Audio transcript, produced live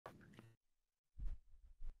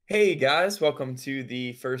Hey guys, welcome to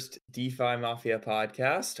the first DeFi Mafia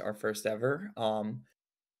podcast, our first ever.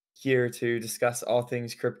 Here to discuss all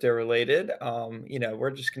things crypto related.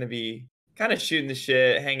 We're just gonna be kind of shooting the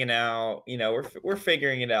shit, hanging out. We're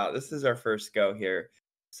figuring it out. This is our first go here,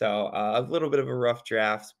 so a little bit of a rough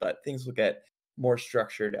draft, but things will get more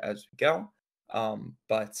structured as we go.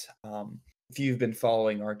 But if you've been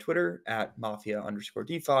following our Twitter at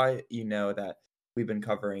Mafia_DeFi, you know that we've been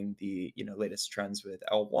covering the latest trends with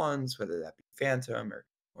L1s, whether that be Fantom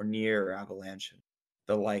or Near or Avalanche and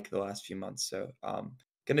the last few months. So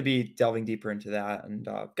going to be delving deeper into that and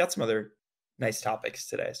got some other nice topics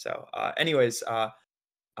today. So, I'm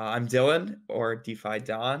Dylan or DeFi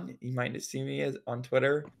Don. You might see me on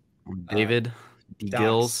Twitter. Uh, David D Docs.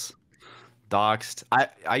 Gills doxed.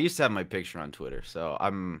 I used to have my picture on Twitter, so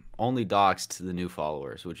I'm only doxed to the new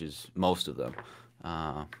followers, which is most of them.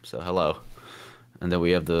 So hello. And then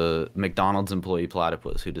we have the McDonald's employee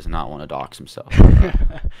platypus who does not want to dox himself.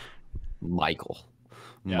 Michael.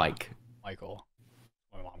 Yeah, Mike. Michael.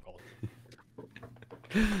 My mom called.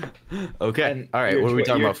 Okay. And All right. your What are we twi-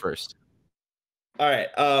 talking your about first? all right.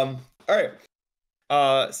 All right.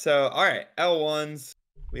 All right. L1s.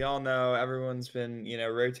 We all know everyone's been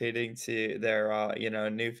rotating to their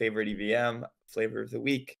new favorite EVM flavor of the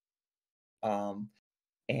week. Um,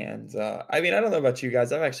 And I mean, I don't know about you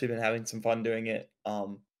guys. I've actually been having some fun doing it.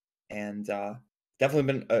 And definitely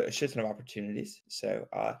been a shit ton of opportunities. So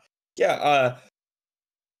yeah,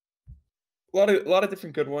 a lot of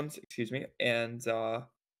different good ones, excuse me. And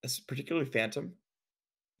particularly Phantom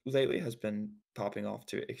lately has been popping off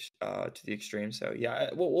to the extreme. So yeah,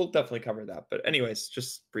 we'll definitely cover that. But anyways,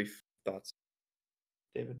 just brief thoughts,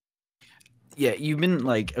 David. Yeah, you've been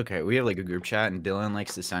like, okay, we have like a group chat, and Dylan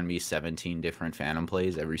likes to send me 17 different Phantom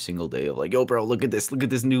plays every single day of like, yo, bro, look at this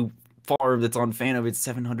new farm that's on Phantom. It's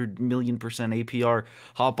 700 million% APR.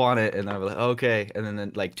 Hop on it. And then I'm like, okay. And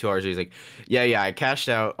then like 2 hours, he's like, yeah, I cashed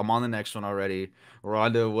out. I'm on the next one already. We're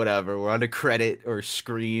on to whatever. We're on to credit or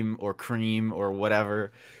Scream or Cream or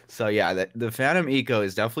whatever. So yeah, the Phantom Eco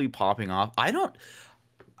is definitely popping off. I don't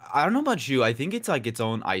know about you. I think it's like its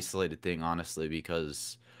own isolated thing, honestly,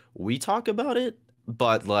 because we talk about it,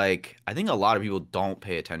 but like I think a lot of people don't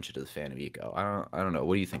pay attention to the Phantom Eco. I don't know.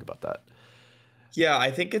 What do you think about that? Yeah,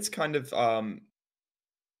 I think it's kind of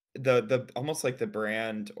the almost like the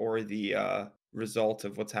brand or the result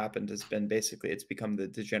of what's happened has been basically it's become the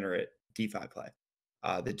degenerate DeFi play,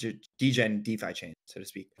 the degen DeFi chain, so to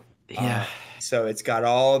speak. Yeah. Uh, so it's got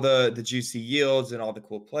all the juicy yields and all the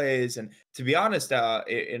cool plays. And to be honest,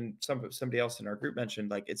 in somebody else in our group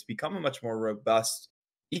mentioned like it's become a much more robust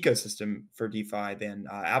ecosystem for DeFi than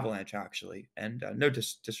Avalanche actually. And no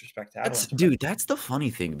disrespect to That's Avalanche, but dude, that's the funny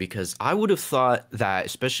thing because I would have thought that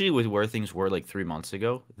especially with where things were like 3 months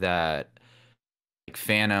ago, that like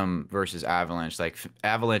Phantom versus Avalanche, like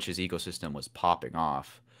Avalanche's ecosystem was popping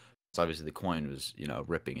off. So obviously the coin was,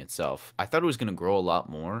 ripping itself. I thought it was gonna grow a lot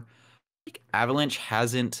more. Like Avalanche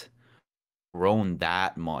hasn't grown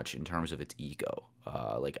that much in terms of its ego.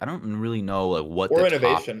 Like I don't really know like what the or top.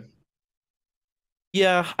 innovation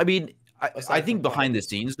Yeah, I mean, I aside from think fun. behind the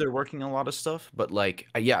scenes they're working a lot of stuff, but like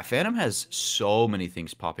yeah, Phantom has so many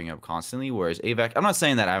things popping up constantly, whereas Avax. I'm not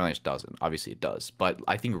saying that Avalanche doesn't. Obviously, it does, but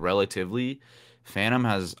I think relatively, Phantom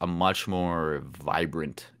has a much more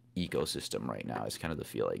vibrant ecosystem right now. Is kind of the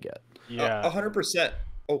feel I get. A Yeah, 100%.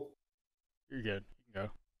 Oh, you're good. You can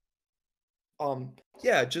go.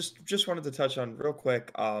 yeah, just wanted to touch on real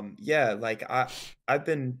quick. Yeah, like I've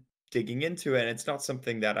been digging into it, and it's not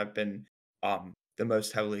something that I've been the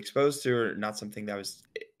most heavily exposed to, or not something that I was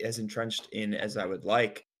as entrenched in as I would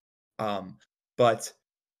like. But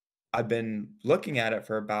I've been looking at it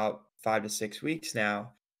for about 5 to 6 weeks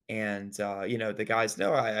now, and the guys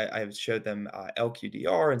know I showed them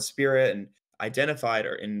LQDR and Spirit, and identified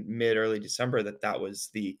or in mid early December that was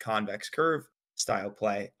the convex curve style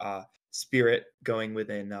play. Spirit going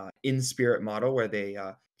within in Spirit model where they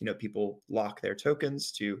people lock their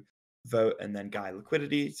tokens to vote and then guide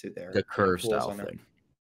liquidity to The their curve pools style on their thing.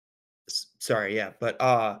 sorry, yeah, but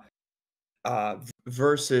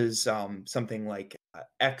versus something like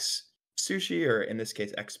X Sushi, or in this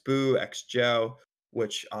case, X Boo, X Joe,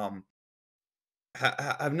 which have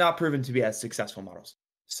not proven to be as successful models.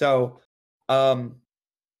 So um,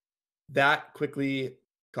 that quickly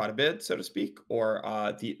caught a bid, so to speak, or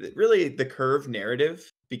really the curve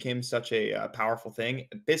narrative became such a powerful thing.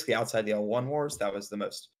 Basically, outside the L1 wars, that was the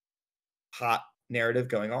most hot narrative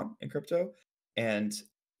going on in crypto, and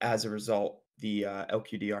as a result, the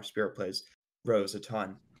LQDR Spirit plays rose a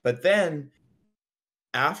ton. But then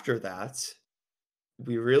after that,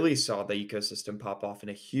 we really saw the ecosystem pop off in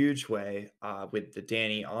a huge way with the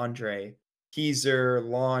Danny Andre teaser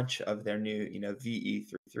launch of their new,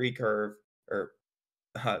 VE33 curve or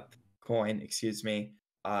uh, coin, excuse me,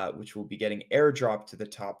 which will be getting airdropped to the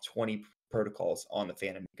top 20 protocols on the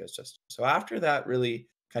Phantom ecosystem. So after that really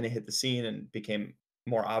kind of hit the scene and became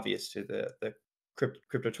more obvious to the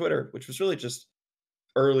crypto Twitter, which was really just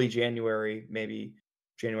early January, maybe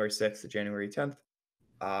January 6th to January 10th.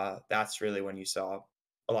 That's really when you saw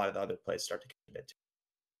a lot of the other plays start to commit to.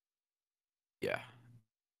 Yeah.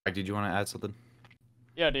 Did you want to add something?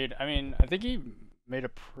 Yeah, dude. I mean, I think he made a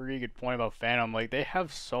pretty good point about Phantom. Like, they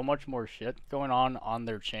have so much more shit going on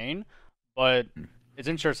their chain, but it's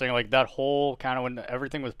interesting. Like, that whole kind of when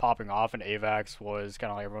everything was popping off and Avax was kind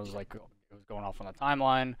of like everyone was like it was going off on the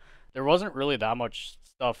timeline. There wasn't really that much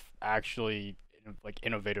stuff actually like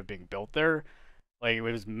innovative being built there. Like, it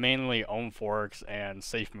was mainly own forks and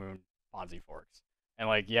SafeMoon Ponzi forks. And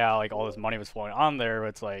like, yeah, like all this money was flowing on there, but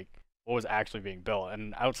it's like what was actually being built.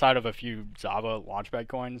 And outside of a few Java launchpad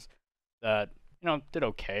coins that, did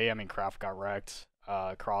okay. I mean, Kraft got wrecked.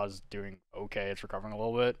 Kraw's doing okay. It's recovering a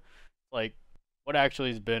little bit. Like, what actually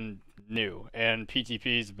has been new? And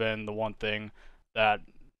PTP's been the one thing that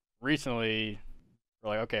recently we're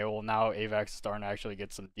like, okay, well, now Avax is starting to actually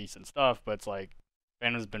get some decent stuff, but it's like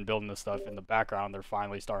Phantom's been building this stuff in the background. They're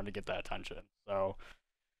finally starting to get that attention. So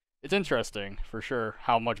it's interesting for sure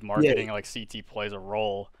how much marketing like CT plays a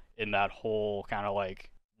role in that whole kind of like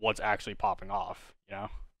what's actually popping off,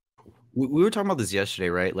 We were talking about this yesterday,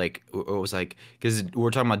 right? Like, it was like, because we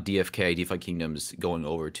were talking about DFK, DeFi Kingdoms, going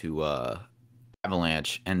over to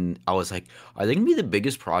Avalanche, and I was like, are they gonna be the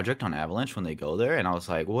biggest project on Avalanche when they go there? And I was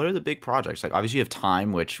like, what are the big projects? Like, obviously you have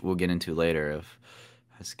Time, which we'll get into later,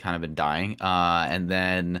 has kind of been dying. And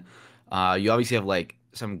then you obviously have like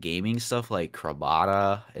some gaming stuff like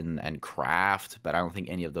Krabata and Craft, but I don't think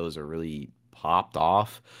any of those are really popped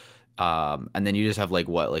off. And then you just have like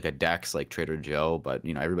a Dex like Trader Joe, but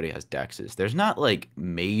everybody has Dexes. There's not like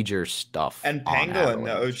major stuff. And on Pangolin,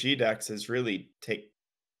 the Avalanche. OG Dex, is really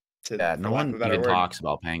Yeah, for no lack of one a better even word, talks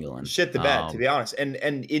about Pangolin. shit the bed, to be honest. And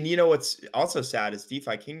what's also sad is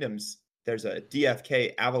DeFi Kingdoms. There's a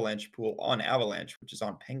DFK Avalanche pool on Avalanche, which is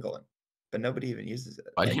on Pangolin, but nobody even uses it.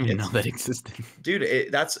 I didn't even know that existed.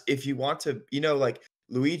 Dude, that's if you want to, like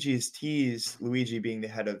Luigi's teased, Luigi being the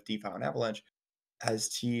head of DeFi on Avalanche, has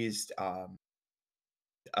teased a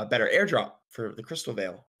better airdrop for the Crystal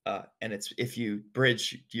Veil. And it's if you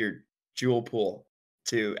bridge your jewel pool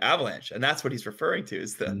to Avalanche, and that's what he's referring to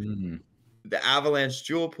is the Avalanche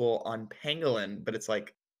jewel pool on Pangolin. But it's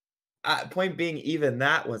like, point being, even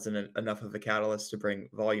that wasn't enough of a catalyst to bring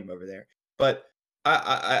volume over there. But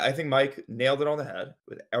I think Mike nailed it on the head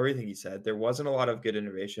with everything he said. There wasn't a lot of good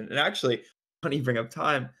innovation, and actually, when you bring up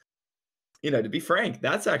Time, to be frank,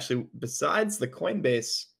 that's actually, besides the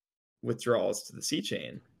Coinbase withdrawals to the C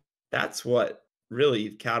chain, that's what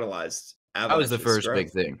really catalyzed Avalanche's That was the first growth. big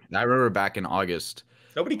thing. I remember back in August,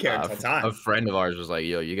 Nobody cared until Time. a friend of ours was like,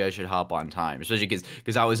 yo, you guys should hop on Time, especially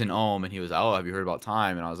because I was in Ohm, and he was like, oh, have you heard about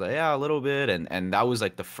Time? And I was like, yeah, a little bit. And that was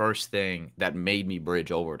like the first thing that made me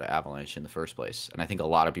bridge over to Avalanche in the first place, and I think a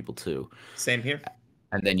lot of people too. Same here.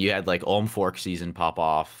 And then you had like Ohm fork season pop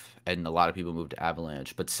off, and a lot of people moved to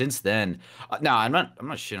Avalanche. But since then, no, I'm not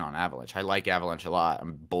shitting on Avalanche. I like Avalanche a lot.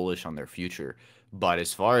 I'm bullish on their future. But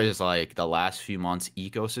as far as like the last few months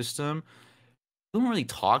ecosystem, we don't really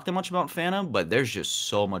talk that much about Phantom, but there's just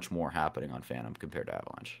so much more happening on Phantom compared to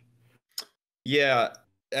Avalanche. Yeah,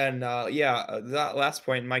 and that last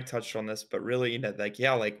point, Mike touched on this, but really, the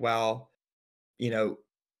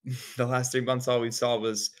last 3 months, all we saw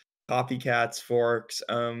was copycats, forks,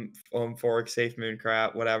 forks, safe moon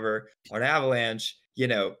crap, whatever. On Avalanche,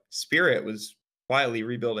 Spirit was quietly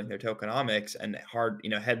rebuilding their tokenomics and hard,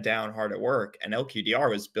 head down, hard at work, and LQDR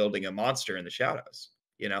was building a monster in the shadows.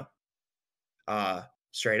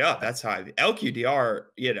 Straight up, that's how LQDR.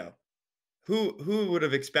 Who would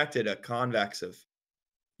have expected a convex of,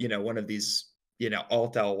 one of these,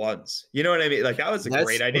 alt L1s? You know what I mean? Like, that was a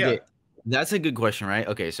great idea. Okay, that's a good question, right?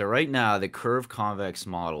 Okay, so right now the curve convex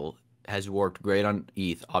model has worked great on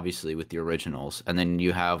ETH, obviously with the originals, and then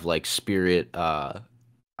you have like Spirit, LQDR,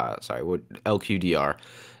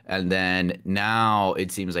 and then now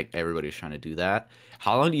it seems like everybody's trying to do that.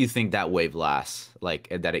 How long do you think that wave lasts? Like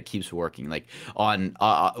that it keeps working? Like on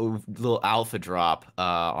little alpha drop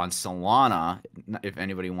on Solana, if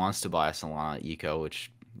anybody wants to buy a Solana Eco,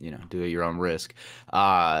 which do at your own risk.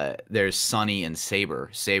 There's Sunny and Saber.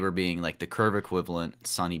 Saber being like the curve equivalent,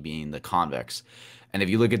 Sunny being the convex. And if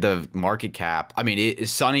you look at the market cap, I mean,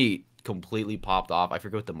 Sunny completely popped off. I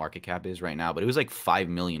forget what the market cap is right now, but it was like $5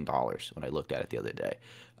 million when I looked at it the other day.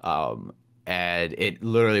 And it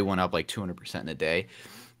literally went up like 200% in a day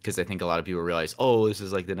because I think a lot of people realize, oh, this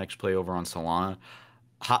is like the next play over on Solana.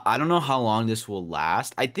 I don't know how long this will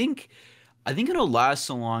last. I think it'll last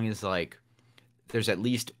so long as like there's at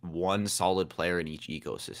least one solid player in each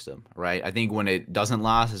ecosystem, right? I think when it doesn't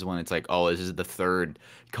last is when it's like, oh, this is the third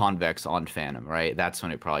convex on Phantom, right? That's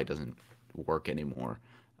when it probably doesn't work anymore.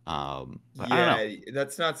 But I don't know. Yeah,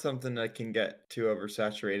 that's not something that can get too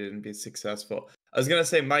oversaturated and be successful. I was gonna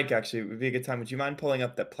say, Mike, actually, it would be a good time. Would you mind pulling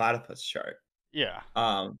up the platypus chart? Yeah.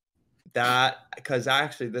 That because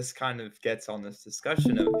actually this kind of gets on this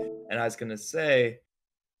discussion of, and I was gonna say,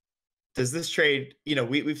 does this trade,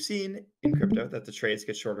 we've seen in crypto that the trades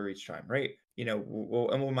get shorter each time, right? We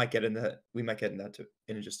might get into that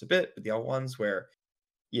in just a bit, but the other ones where,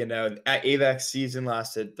 at Avax season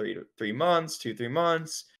lasted 3 months, 3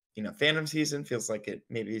 months. Phantom season feels like it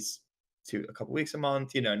maybe is a couple weeks a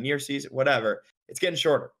month. Near season, whatever. It's getting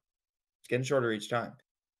shorter. It's getting shorter each time,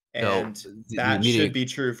 So and the that should immediate be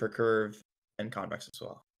true for Curve and Convex as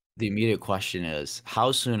well. the immediate question is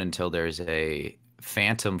how soon until there's a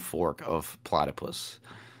phantom fork of platypus?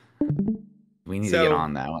 We need to get So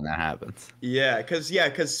on that when that happens.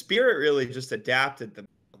 because Spirit really just adapted them.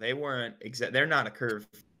 They weren't they're not a Curve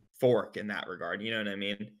fork in that regard. You know what I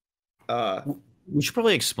mean? We should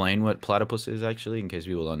probably explain what platypus is actually, in case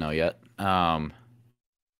people don't know yet.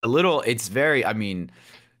 It's very, I mean,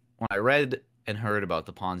 when I read and heard about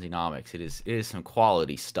the Ponzinomics, it is some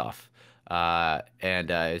quality stuff.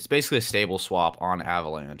 And it's basically a stable swap on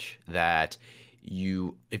Avalanche that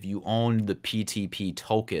if you own the PTP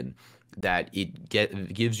token, that it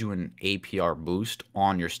gives you an APR boost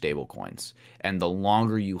on your stable coins. And the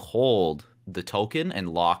longer you hold the token and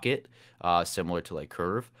lock it, similar to like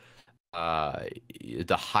Curve,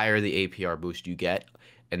 the higher the APR boost you get,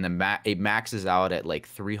 and it maxes out at like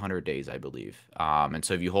 300 days, I believe. And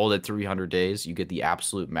so if you hold it 300 days, you get the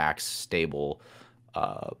absolute max stable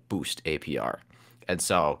boost APR. And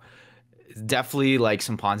so definitely like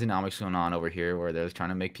some Ponzinomics going on over here where they're trying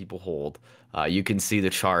to make people hold. You can see the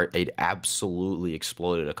chart; it absolutely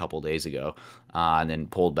exploded a couple days ago, and then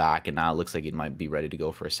pulled back, and now it looks like it might be ready to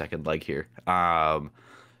go for a second leg here.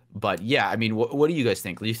 But yeah, I mean, what do you guys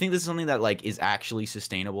think? Do you think this is something that like is actually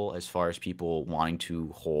sustainable as far as people wanting to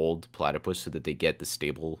hold platypus so that they get the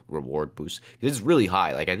stable reward boost? It's really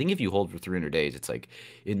high. Like I think if you hold for 300 days, it's like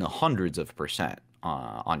in the hundreds of percent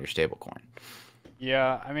on your stable coin.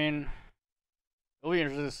 Yeah, I mean, it'll be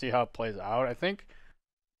interesting to see how it plays out.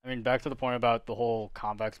 I mean, back to the point about the whole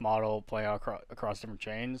convex model playing out across different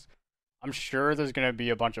chains. I'm sure there's going to be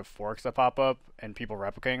a bunch of forks that pop up and people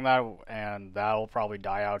replicating that, and that'll probably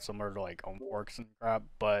die out similar to like own forks and crap.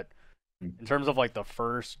 But in terms of like the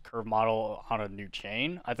first Curve model on a new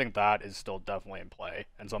chain, I think that is still definitely in play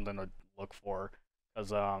and something to look for.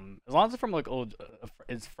 Because as long as it's from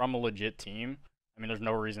it's from a legit team, I mean, there's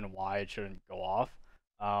no reason why it shouldn't go off.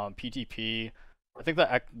 PTP, I think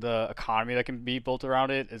the economy that can be built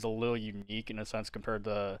around it is a little unique in a sense compared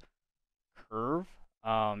to Curve.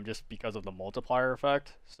 Just because of the multiplier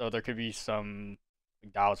effect. So there could be some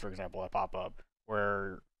like DAOs, for example, that pop up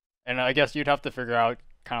and I guess you'd have to figure out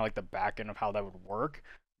kind of like the back end of how that would work.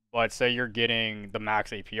 But say you're getting the max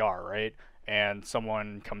APR, right? And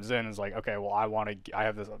someone comes in and is like, okay, well, I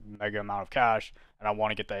have this mega amount of cash and I want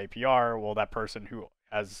to get the APR. Well, that person who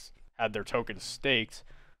has had their tokens staked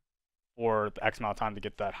for the X amount of time to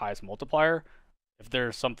get that highest multiplier, if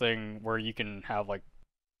there's something where you can have like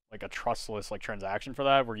a trustless like transaction for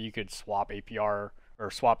that where you could swap APR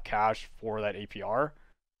or swap cash for that APR.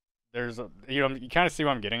 You kind of see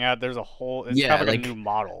what I'm getting at. It's kind of like a new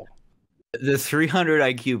model. The 300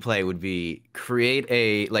 IQ play would be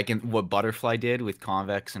create what Butterfly did with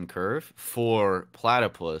Convex and Curve for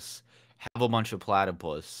Platypus, have a bunch of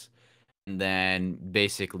Platypus, and then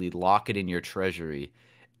basically lock it in your treasury,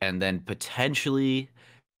 and then potentially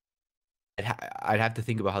I'd have to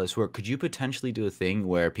think about how this works. Could you potentially do a thing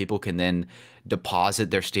where people can then deposit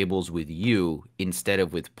their stables with you instead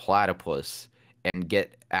of with Platypus and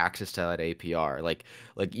get access to that APR? Like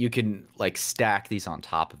you can like stack these on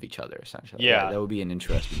top of each other essentially. Yeah, that would be an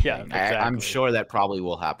interesting thing. Exactly. I'm sure that probably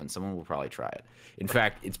will happen. Someone will probably try it. In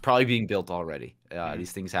fact, it's probably being built already.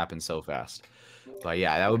 These things happen so fast. But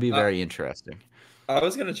yeah, that would be very interesting. I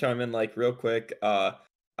was gonna chime in like real quick.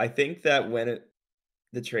 I think that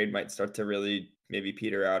the trade might start to really maybe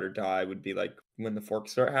peter out or die would be like when the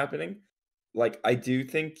forks start happening. Like I do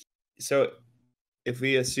think so. If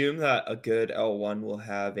we assume that a good L1 will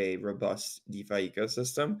have a robust DeFi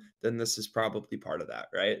ecosystem, then this is probably part of that,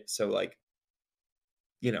 right? So like,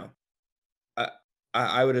 I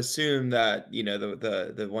I would assume that,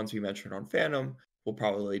 the ones we mentioned on Phantom will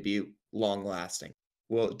probably be long lasting.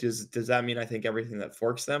 Well, does that mean I think everything that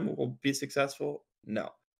forks them will be successful? No.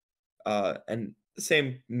 And the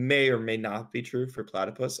same may or may not be true for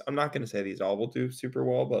Platypus. I'm not going to say these all will do super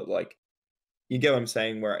well, but like you get what I'm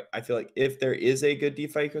saying. Where I feel like if there is a good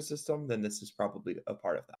DeFi ecosystem, then this is probably a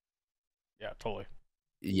part of that. Yeah, totally.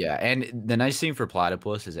 Yeah, and the nice thing for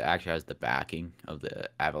Platypus is it actually has the backing of the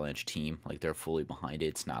Avalanche team. Like they're fully behind it.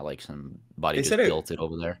 It's not like somebody They just said built it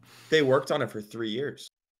over there. they worked on it for 3 years.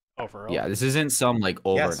 Oh, for real? Yeah, this isn't some like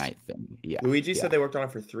Yes, overnight thing. Yeah, Luigi yeah. said they worked on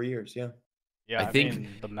it for 3 years. Yeah. Yeah, I I think mean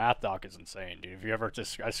the math doc is insane, dude. If you ever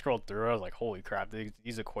I scrolled through, I was like, holy crap,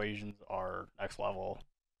 these equations are next level.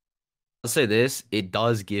 I'll say this, it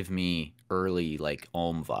does give me early like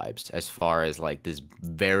Ohm vibes as far as like this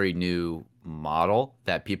very new model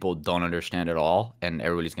that people don't understand at all. And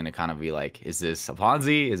everybody's gonna kind of be like, is this a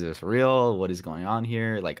Ponzi? Is this real? What is going on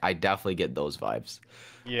here? Like I definitely get those vibes.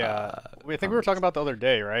 Yeah, I think we From were talking this. about the other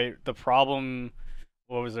day, right? The problem,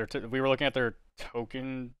 what was we were looking at their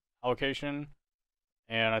token allocation,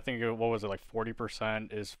 and I think what was it, like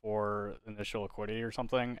 40% is for initial liquidity or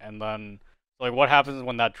something, and then like what happens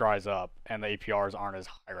when that dries up and the APRs aren't as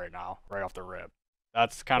high right now, right off the rip?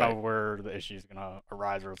 That's kind Right. of where the issue is gonna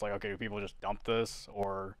arise, where it's like, okay, do people just dump this,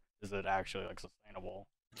 or is it actually like sustainable?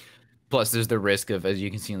 Plus, there's the risk of, as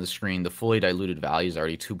you can see on the screen, the fully diluted value is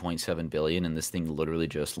already 2.7 billion, and this thing literally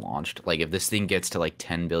just launched. Like, if this thing gets to like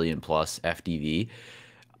 10 billion plus FDV,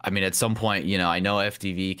 I mean, at some point, I know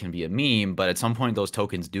FDV can be a meme, but at some point, those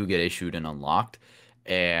tokens do get issued and unlocked,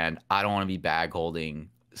 and I don't want to be bag holding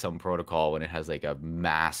some protocol when it has like a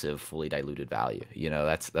massive fully diluted value.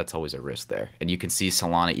 That's always a risk there, and you can see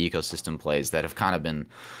Solana ecosystem plays that have kind of been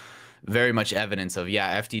very much evidence of,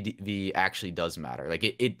 yeah, FTV actually does matter.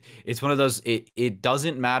 Like it's one of those, it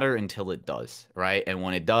doesn't matter until it does, right? And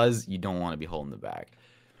when it does, you don't want to be holding the bag.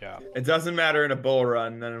 Yeah. It doesn't matter in a bull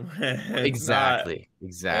run, then it's not. Exactly.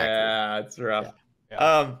 Yeah, it's rough. Yeah.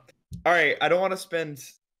 Yeah. All right. I don't want to spend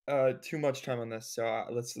too much time on this, so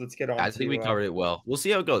let's get on I think we to covered it well. We'll see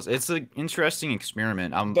how it goes. It's an interesting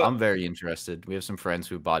experiment. I'm but very interested. We have some friends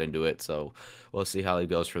who bought into it, so we'll see how it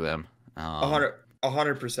goes for them. a hundred.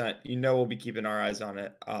 100%. We'll be keeping our eyes on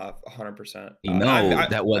it. 100%. You know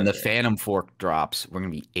that when the Phantom fork drops, we're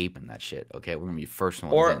gonna be aping that shit. Okay, we're gonna be first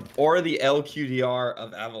ones in. Or the LQDR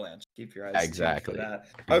of Avalanche. Keep your eyes tuned for that.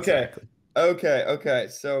 Okay. Exactly. Okay.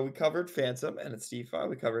 So we covered Phantom and its DeFi.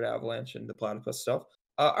 We covered Avalanche and the platypus stuff.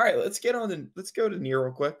 All right, let's go to Near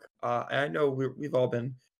real quick. And I know we've all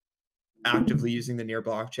been actively using the Near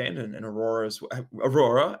blockchain and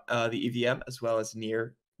Aurora, the EVM, as well as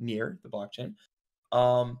Near the blockchain.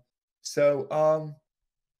 So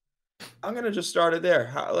I'm gonna just start it there.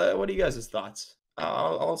 What are you guys' thoughts?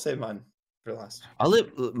 I'll save mine for last. I'll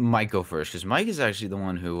let Mike go first because Mike is actually the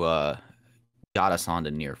one who got us on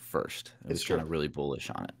to Near first. I was kind of really bullish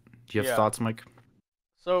on it. Do you have thoughts, Mike?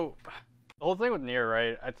 So the whole thing with Near,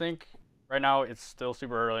 right? I think right now it's still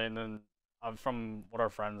super early, and then from what our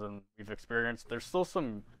friends and we've experienced, there's still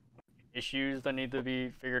some issues that need to be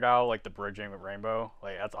figured out, like the bridging with Rainbow.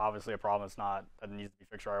 Like that's obviously a problem. It's not that it needs to be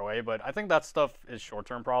fixed right away, but I think that stuff is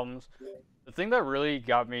short-term problems. The thing that really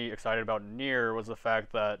got me excited about Near was the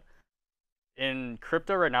fact that in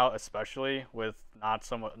crypto right now, especially with not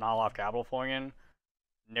a lot of capital flowing in,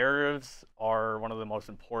 narratives are one of the most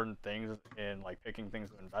important things in like picking things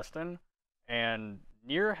to invest in. And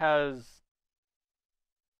Near has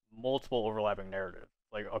multiple overlapping narratives.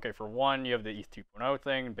 Like, okay, for one, you have the ETH 2.0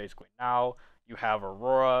 thing. Basically, now you have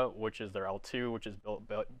Aurora, which is their L2, which is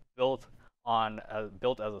built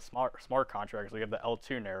as a smart contract. So you have the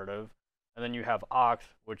L2 narrative, and then you have Oct,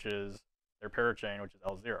 which is their parachain, which is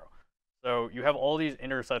L0. So you have all these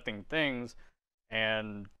intersecting things,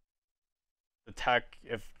 and the tech,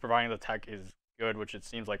 if providing the tech is good, which it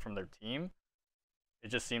seems like from their team, it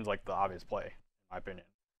just seems like the obvious play, in my opinion.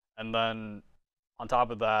 And then on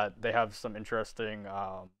top of that, they have some interesting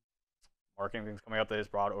marketing things coming up. They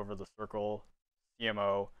just brought over the Circle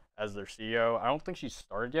CMO as their CEO. I don't think she's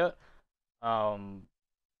started yet,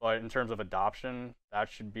 but in terms of adoption,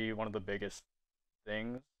 that should be one of the biggest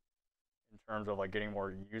things in terms of like getting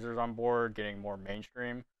more users on board, getting more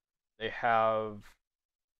mainstream. They have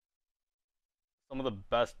some of the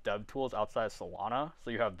best dev tools outside of Solana. So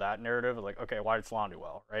you have that narrative of like, okay, why did Solana do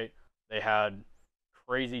well, right? They had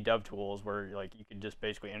crazy dev tools where like you could just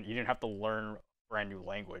basically, and you didn't have to learn a brand new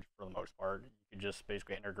language for the most part. You could just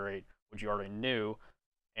basically integrate what you already knew.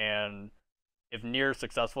 And if Near is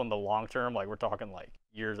successful in the long term, like we're talking like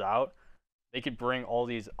years out, they could bring all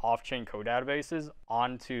these off-chain code databases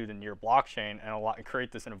onto the Near blockchain and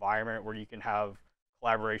create this environment where you can have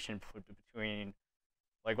collaboration between,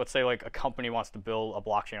 like, let's say like a company wants to build a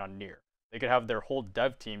blockchain on Near. They could have their whole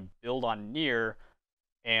dev team build on Near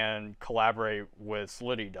and collaborate with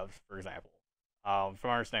Solidity devs, for example. From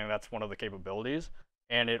my understanding, that's one of the capabilities,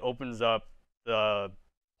 and it opens up the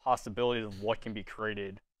possibilities of what can be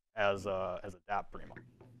created as a dApp, pretty much.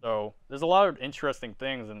 So there's a lot of interesting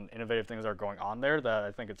things and innovative things that are going on there that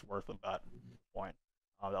I think it's worth a bet point.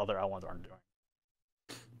 The other L1s aren't doing.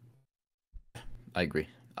 I agree.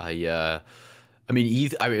 I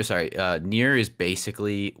mean, Near is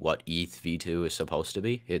basically what ETH v2 is supposed to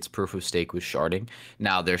be. It's proof of stake with sharding.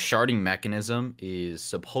 Now, their sharding mechanism is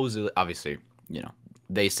supposedly, obviously, you know,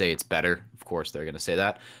 they say it's better. Of course, they're going to say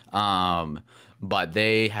that. But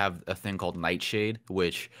they have a thing called Nightshade,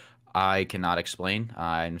 which I cannot explain.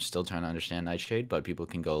 I'm still trying to understand Nightshade, but people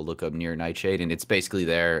can go look up Near Nightshade, and it's basically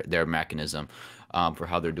their mechanism for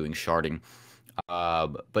how they're doing sharding.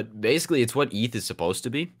 But basically, it's what ETH is supposed to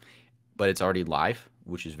be, but it's already live,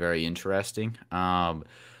 which is very interesting.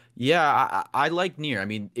 Yeah, I like Near. I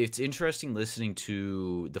mean, it's interesting listening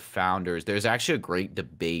to the founders. There's actually a great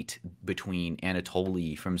debate between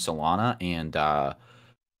Anatoly from Solana and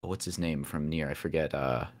what's his name from Near? I forget.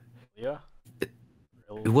 Yeah.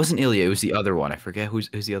 It wasn't Ilya. It was the other one. I forget who's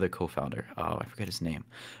the other co-founder. Oh, I forget his name.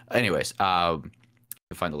 Anyways, I'll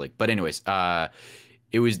find the link. But anyways,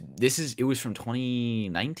 it was from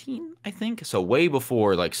 2019, I think. So way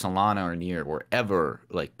before like Solana or Near were ever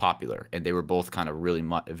like popular, and they were both kind of really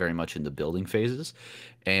very much in the building phases,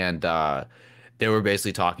 and they were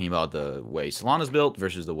basically talking about the way Solana's built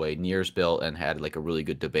versus the way Near's built, and had like a really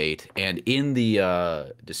good debate. And in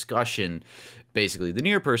the discussion, basically the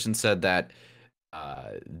Near person said that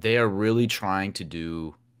they are really trying to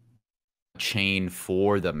do a chain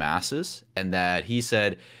for the masses, and that he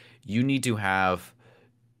said you need to have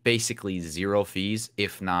basically zero fees,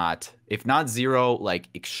 if not zero, like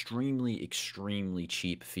extremely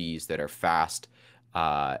cheap fees that are fast.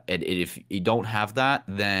 And if you don't have that,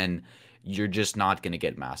 then you're just not going to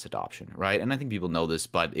get mass adoption, right? And I think people know this,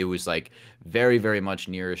 but it was like very much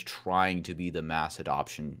Nearest trying to be the mass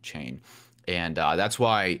adoption chain. And that's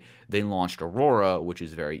why they launched Aurora, which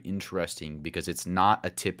is very interesting because it's not a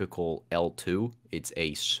typical L2. It's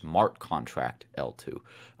a smart contract L2.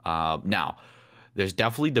 Now, there's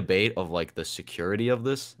definitely debate of like the security of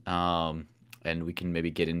this, and we can maybe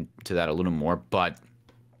get into that a little more. But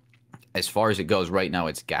as far as it goes, right now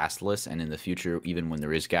it's gasless, and in the future, even when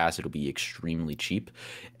there is gas, it'll be extremely cheap.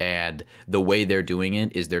 And the way they're doing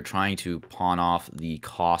it is they're trying to pawn off the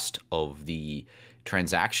cost of the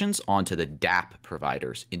transactions onto the dApp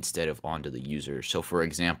providers instead of onto the users. So for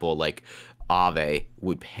example, like Aave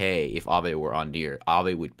would pay, if Aave were on Near,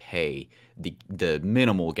 Aave would pay the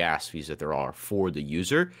minimal gas fees that there are for the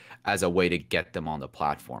user as a way to get them on the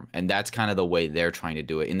platform. And that's kind of the way they're trying to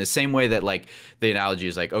do it. In the same way that like the analogy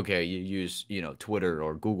is like, okay, you use, you know, Twitter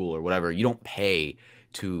or Google or whatever, you don't pay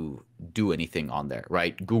to do anything on there,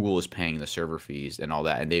 right? Google is paying the server fees and all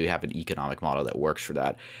that, and they have an economic model that works for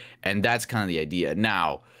that. And that's kind of the idea.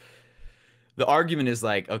 Now, the argument is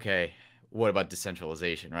like, okay, what about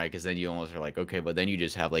decentralization, right? Because then you almost are like, okay, but then you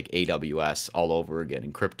just have like AWS all over again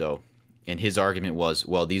in crypto. And his argument was,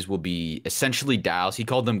 well, these will be essentially DAOs. He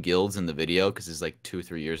called them guilds in the video because it's like 2 or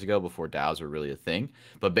 3 years ago before DAOs were really a thing.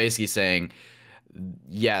 But basically saying,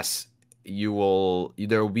 yes, there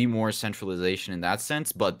will be more centralization in that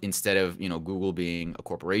sense, but instead of, you know, Google being a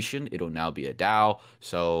corporation, it'll now be a DAO.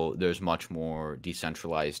 So there's much more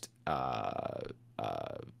decentralized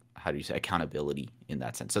how do you say, accountability in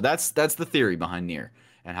that sense. So that's the theory behind Near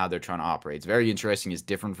and how they're trying to operate. It's very interesting. It's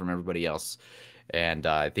different from everybody else. And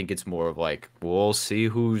I think it's more of like, we'll see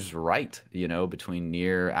who's right, you know, between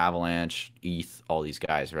Near, Avalanche, ETH, all these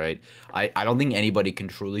guys, right? I don't think anybody can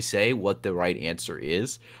truly say what the right answer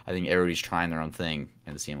is. I think everybody's trying their own thing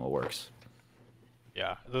and seeing what works.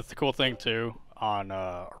 Yeah, that's the cool thing too on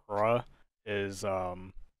Aurora is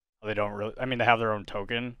they don't really, I mean, they have their own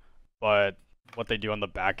token, but what they do on the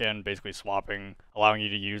back end, basically swapping, allowing you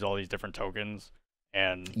to use all these different tokens,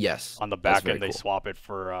 and yes, on the back end they swap it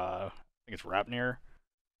for I think it's Wrap Near.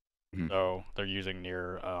 Mm-hmm. So they're using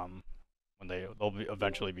Near when they'll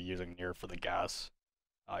eventually be using Near for the gas,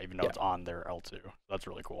 even though it's on their L2. So that's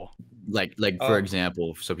really cool. Like for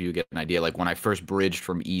example, so people get an idea, like when I first bridged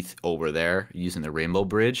from ETH over there using the Rainbow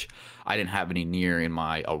Bridge, I didn't have any Near in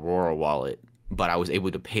my Aurora wallet, but I was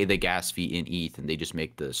able to pay the gas fee in ETH, and they just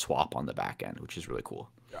make the swap on the back end, which is really cool.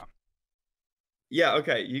 Yeah. Yeah.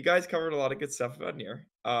 Okay. You guys covered a lot of good stuff about Near.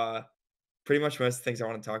 pretty much most of the things I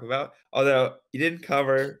want to talk about. Although you didn't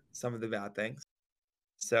cover some of the bad things.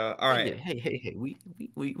 So, all right. Hey.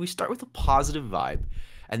 We start with a positive vibe,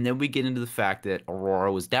 and then we get into the fact that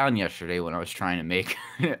Aurora was down yesterday when I was trying to make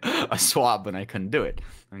a swap and I couldn't do it.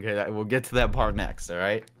 Okay, we'll get to that part next. All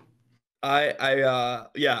right.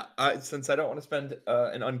 Since I don't want to spend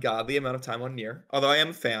an ungodly amount of time on Nier, although I am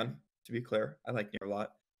a fan, to be clear, I like Nier a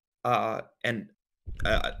lot. And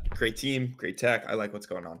great team, great tech. I like what's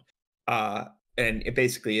going on. And it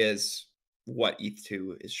basically is what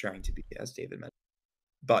ETH2 is trying to be, as David mentioned.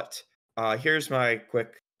 But here's my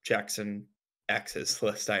quick checks and X's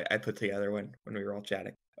list I put together when we were all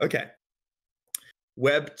chatting. Okay.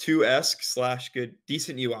 Web 2-esque / good,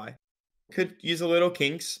 decent UI. Could use a little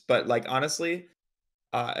kinks, but like honestly,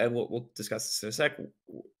 and we'll discuss this in a sec.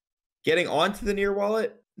 Getting onto the Near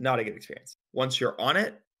wallet, not a good experience. Once you're on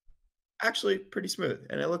it, actually pretty smooth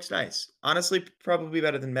and it looks nice. Honestly, probably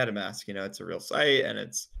better than MetaMask. You know, it's a real site and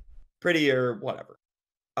it's pretty or whatever.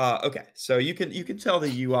 Okay, so you can tell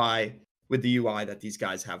the UI with the UI that these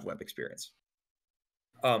guys have web experience.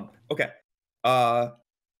 Okay. The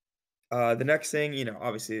next thing, you know,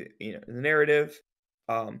 obviously, you know, the narrative.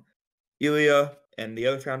 Ilya and the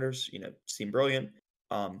other founders, you know, seem brilliant.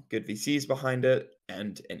 Good VCs behind it,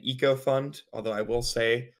 and an eco fund. Although I will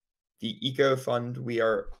say, the eco fund we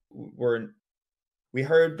heard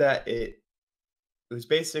that it was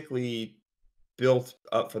basically built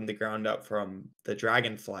up from the ground up from the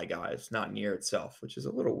Dragonfly guys, not Near itself, which is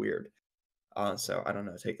a little weird. So I don't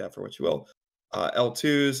know. Take that for what you will.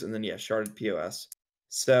 L2s and then sharded POS.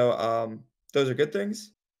 So those are good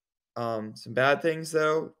things. Some bad things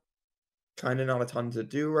though. Kind of not a ton to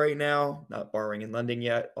do right now. Not borrowing and lending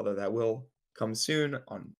yet, although that will come soon.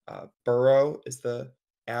 On Burrow is the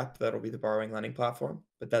app that'll be the borrowing lending platform,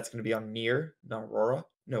 but that's going to be on Near, not Aurora.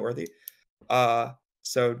 Noteworthy.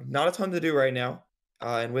 So not a ton to do right now.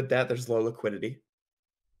 And with that, there's low liquidity. If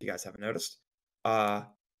you guys haven't noticed.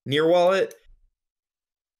 Near wallet.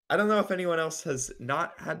 I don't know if anyone else has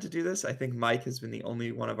not had to do this. I think Mike has been the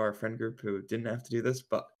only one of our friend group who didn't have to do this,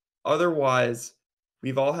 but otherwise,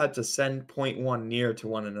 we've all had to send 0.1 Near to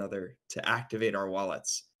one another to activate our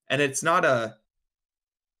wallets. And it's not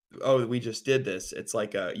we just did this. It's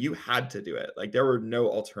like you had to do it. Like there were no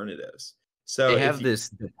alternatives. So they have this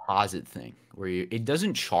deposit thing where it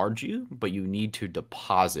doesn't charge you, but you need to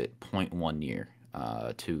deposit 0.1 Near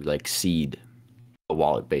to like seed a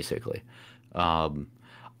wallet, basically.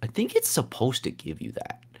 I think it's supposed to give you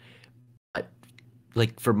that.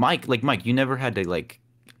 Like for Mike, you never had to like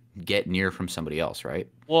get Near from somebody else, right?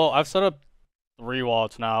 Well, I've set up 3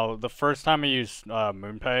 wallets now. The first time I used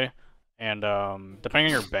MoonPay, and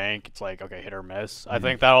depending on your bank, it's like okay, hit or miss. I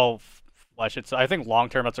think that'll flesh it. So I think long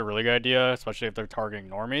term that's a really good idea, especially if they're targeting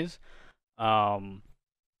normies.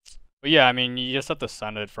 But yeah, I mean, you just have to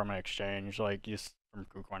send it from an exchange, like just from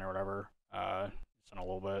KuCoin or whatever. Send a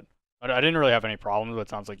little bit. But I didn't really have any problems, but it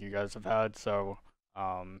sounds like you guys have had. So,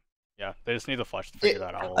 yeah, they just need to flesh to figure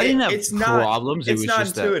that out. I didn't have problems. It's not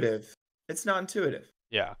intuitive. It's not intuitive.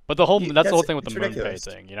 Yeah, but that's the whole thing with the MoonPay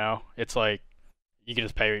thing. You know, it's like you can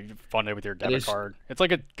just fund it with your debit card. It's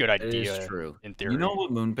like a good idea. It is true. In theory. You know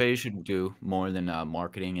what MoonPay should do more than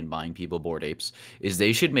marketing and buying people Bored Apes is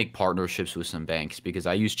they should make partnerships with some banks, because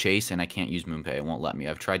I use Chase and I can't use MoonPay. It won't let me.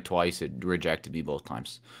 I've tried twice. It rejected me both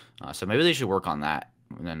times. So maybe they should work on that.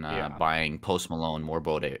 And then buying Post Malone more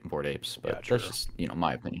Bored Apes, but that's just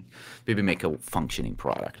my opinion. Maybe make a functioning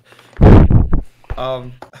product.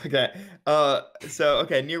 Okay.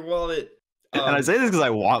 Near wallet. And I say this because I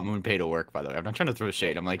want MoonPay to work. By the way, I'm not trying to throw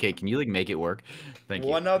shade. I'm like, hey, can you like make it work? Thank you.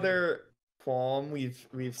 One other qualm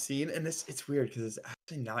we've seen, and it's weird because it's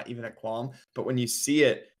actually not even a qualm, but when you see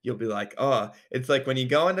it, you'll be like, oh, it's like when you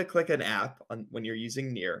go in to click an app when you're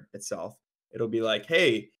using Near itself, it'll be like,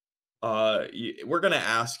 hey. We're going to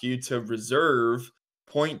ask you to reserve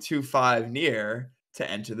 0.25 Near to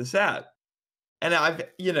enter this app. And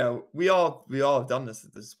we all have done this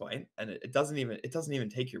at this point, and it doesn't even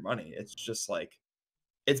take your money. It's just like,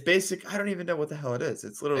 it's basic. I don't even know what the hell it is.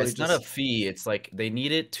 It's literally it's not a fee. It's like they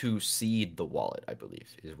need it to seed the wallet, I believe,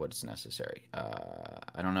 is what's necessary.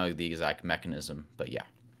 I don't know the exact mechanism, but yeah.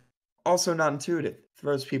 Also not intuitive.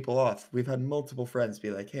 Throws people off. We've had multiple friends be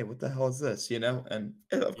like, hey, what the hell is this? And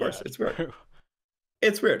of course it's weird.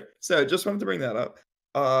 It's weird. So just wanted to bring that up.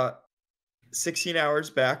 16 hours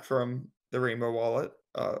back from the Rainbow wallet,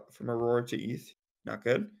 from Aurora to ETH. Not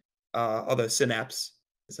good. Although Synapse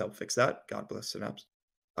has helped fix that. God bless Synapse.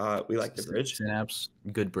 We like the bridge. Synapse,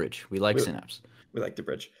 good bridge. We like Synapse. We like the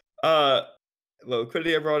bridge. Low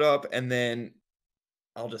liquidity I brought up, and then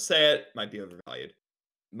I'll just say it, might be overvalued.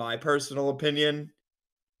 My personal opinion,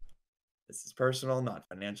 This is personal, not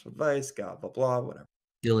financial advice. Blah blah, whatever.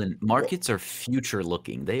 Dylan, markets are future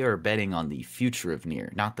looking. They are betting on the future of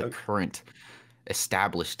Near, not the Okay. current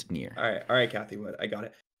established Near. All right, Kathy Wood, I got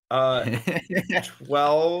it.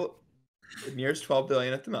 12 Near's 12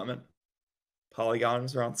 billion at the moment. Polygon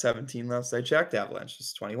is around 17 last I checked. Avalanche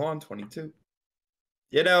is 21, 22.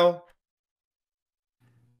 You know,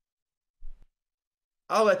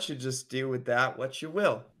 I'll let you just do with that what you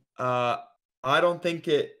will. I don't think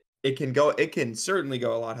it can go. It can certainly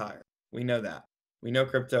go a lot higher. We know that. We know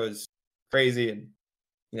crypto is crazy, and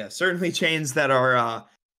certainly chains that are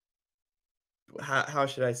how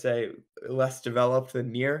should I say, less developed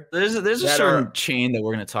than Near. There's a certain chain that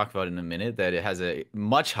we're going to talk about in a minute that it has a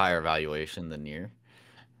much higher valuation than Near.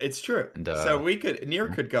 It's true. And, so Near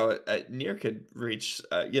could reach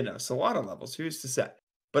Solana levels. Who's to say?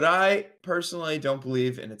 But I personally don't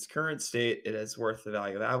believe in its current state it is worth the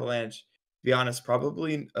value of Avalanche. To be honest,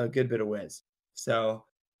 probably a good bit of ways. So,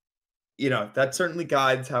 that certainly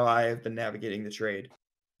guides how I have been navigating the trade.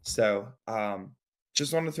 So,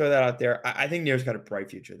 just want to throw that out there. I think Near's got a bright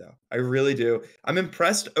future, though. I really do. I'm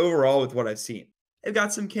impressed overall with what I've seen. They've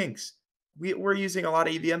got some kinks. We're using a lot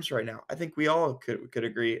of EVMs right now. I think we all could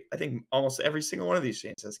agree. I think almost every single one of these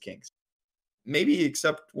chains has kinks, maybe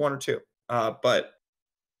except one or two. But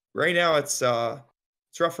right now it's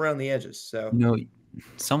rough around the edges. So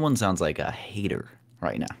someone sounds like a hater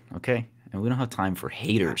right now. Okay, and we don't have time for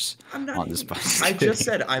haters on this podcast. I just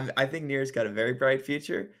said I think Near's got a very bright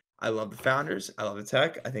future. I love the founders. I love the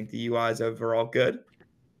tech. I think the UI is overall good.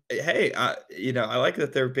 Hey, I like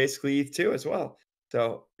that they're basically ETH 2 as well.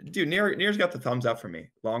 So, dude, Near's got the thumbs up for me,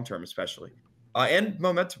 long term especially, and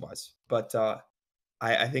momentum wise. But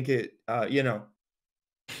I think it,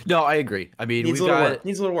 No, I agree. I mean, needs a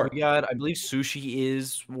little work. I believe Sushi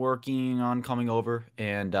is working on coming over,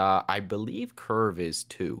 and I believe Curve is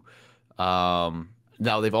too.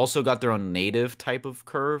 Now they've also got their own native type of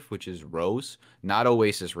curve, which is Rose, not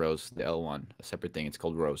Oasis Rose, the L1, a separate thing. It's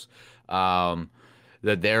called Rose.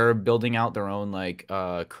 That they're building out their own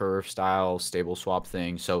curve style stable swap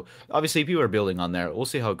thing. So obviously people are building on there. We'll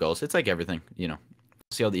see how it goes. It's like everything, We'll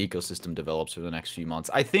see how the ecosystem develops for the next few months.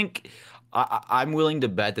 I think I'm willing to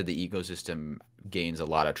bet that the ecosystem gains a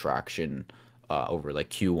lot of traction over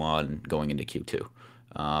Q1 going into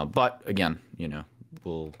Q2. But again,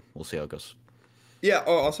 we'll see how it goes. Yeah.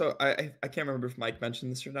 Oh, also, I can't remember if Mike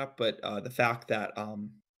mentioned this or not, but the fact that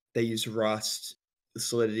they use Rust,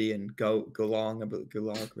 Solidity, and Golang,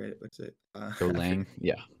 right? What's it? Golang,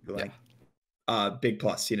 yeah. Golang. Yeah. Big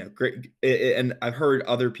plus, great. And I've heard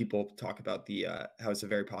other people talk about how it's a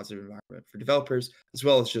very positive environment for developers, as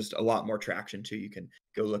well as just a lot more traction too. You can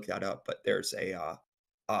go look that up, but there's a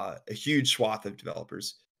huge swath of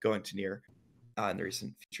developers going to Near in the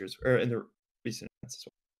recent features or in the recent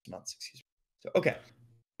months, excuse me. So, okay,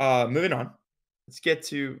 moving on.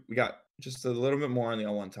 We got just a little bit more on the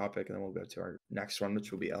L1 topic, and then we'll go to our next one,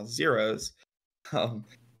 which will be L0s.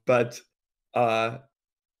 But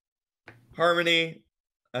Harmony,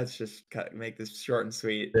 let's just make this short and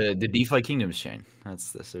sweet. The DeFi Kingdoms chain.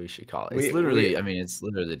 That's what we should call it. It's literally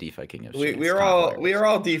the DeFi Kingdoms chain. We are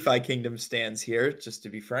all DeFi Kingdom stands here, just to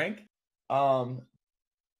be frank. But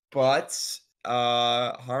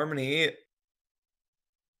Harmony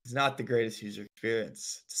is not the greatest user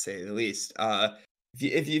experience, to say the least.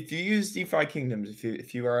 If you use DeFi Kingdoms,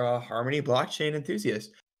 if you are a Harmony blockchain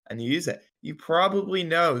enthusiast and you use it, you probably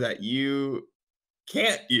know that you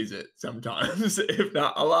can't use it sometimes, if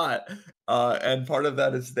not a lot. And part of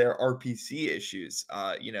that is their RPC issues.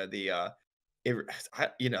 The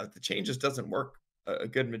chain just doesn't work a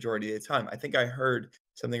good majority of the time. I think I heard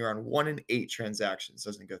something around 1 in 8 transactions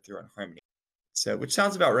doesn't go through on Harmony. So, which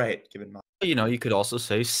sounds about right, given my. You could also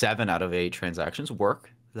say 7 out of 8 transactions work.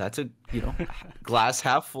 That's a glass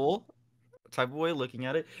half full type of way of looking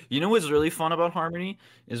at it. What's really fun about Harmony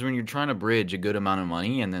is when you're trying to bridge a good amount of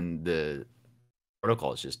money and then the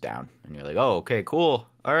protocol is just down and you're like, oh, okay, cool,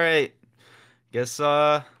 all right, guess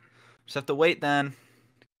just have to wait then.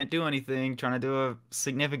 Can't do anything, trying to do a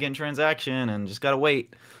significant transaction and just gotta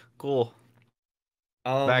wait. Cool.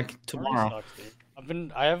 Back tomorrow.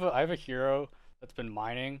 Sucks, I have a hero that's been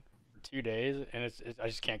mining for 2 days and I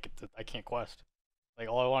just can't I can't quest.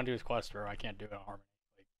 All I want to do is quest her. I can't do it on Harmony.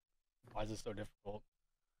 Why is it so difficult?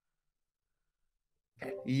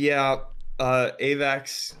 Yeah,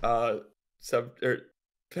 Avax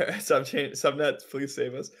subnets, please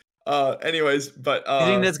save us. Anyways, but you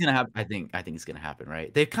think that's gonna happen? I think it's gonna happen,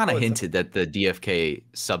 right? They've kind of hinted that the DFK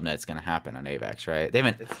subnet's gonna happen on Avax, right? They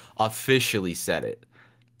haven't officially said it,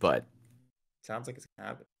 but sounds like it's gonna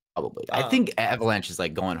happen. Probably. I think Avalanche is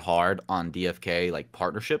like going hard on DFK like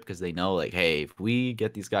partnership because they know like, hey, if we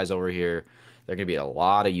get these guys over here, they're gonna be a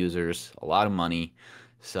lot of users, a lot of money.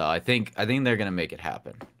 So I think they're gonna make it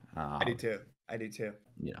happen. I do too. I do too.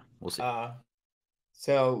 Yeah, we'll see.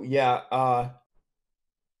 So yeah, I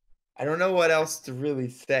don't know what else to really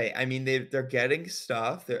say. I mean, they're getting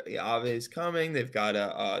stuff. Aave is coming. They've got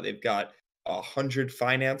a 100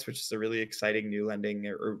 Finance, which is a really exciting new lending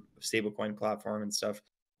or stablecoin platform and stuff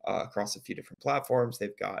across a few different platforms.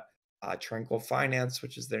 They've got Tranquil Finance,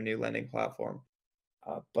 which is their new lending platform.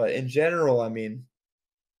 But in general, I mean,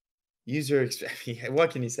 what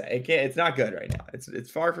can you say? It's not good right now. It's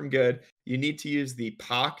far from good. You need to use the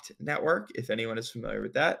Oct network if anyone is familiar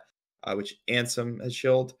with that, which Ansem has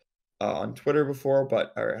shilled on Twitter before,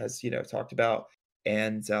 or has talked about,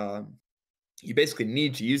 and you basically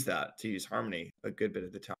need to use that to use Harmony a good bit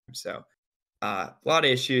of the time. So a lot of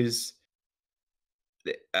issues.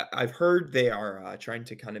 I've heard they are trying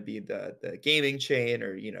to kind of be the gaming chain,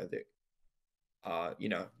 or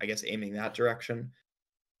I guess aiming that direction.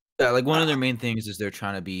 Yeah, like one of their main things is they're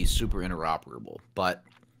trying to be super interoperable, but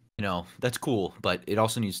that's cool, but it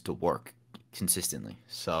also needs to work consistently.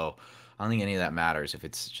 So I don't think any of that matters if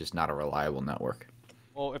it's just not a reliable network.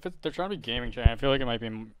 Well, if they're trying to be gaming chain, I feel like it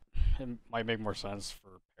might make more sense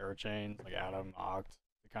for parachains like Atom, Oct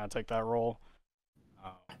to kind of take that role.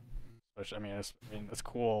 Especially, it's a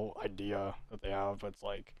cool idea that they have, but it's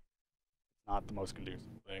like not the most conducive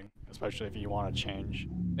thing, especially if you want to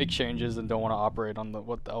make changes and don't want to operate on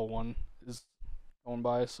what the L1 is going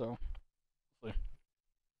by. So, all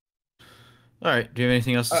right. Do you have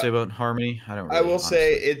anything else to say about Harmony? I don't. Really, I will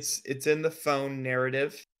say it's in the phone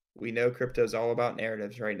narrative. We know crypto's all about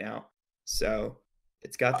narratives right now, so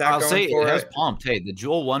it's got that. I'll say it has pumped. Hey, the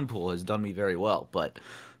Jewel 1 pool has done me very well, but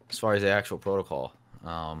as far as the actual protocol,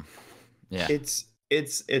 yeah, it's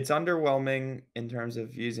underwhelming in terms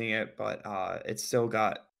of using it, but it's still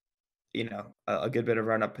got a good bit of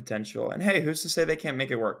run up potential. And hey, who's to say they can't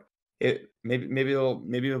make it work? Maybe it'll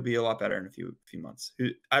be a lot better in a few months.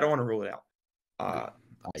 I don't want to rule it out.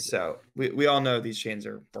 So we all know these chains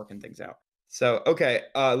are working things out. So okay,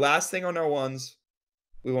 last thing on our ones,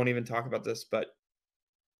 we won't even talk about this, but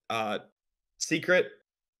Secret,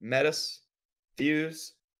 Metis,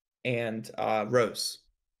 Fuse, and Rose.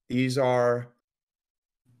 These are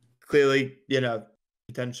clearly,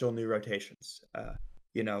 potential new rotations.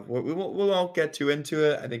 We won't get too into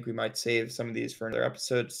it. I think we might save some of these for another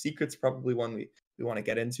episode. Secret's probably one we want to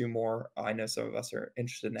get into more. I know some of us are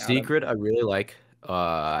interested in Secret. I really like.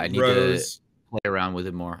 I need to play around with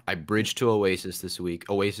it more. I bridged to Oasis this week.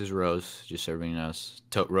 Oasis Rose, just so everybody knows.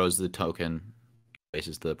 Rose the token,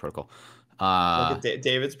 Oasis the protocol. Look at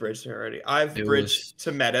David's bridged already. I've bridged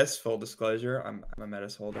to Metis. Full disclosure, I'm a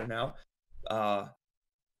Metis holder now.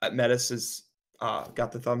 Metis has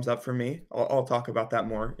got the thumbs up for me. I'll talk about that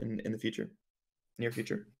more in the near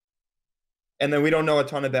future. And then we don't know a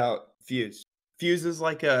ton about Fuse. Fuse is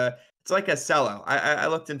like a sellout. I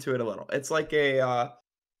looked into it a little. It's like a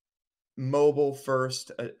mobile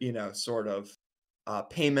first, sort of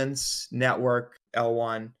payments network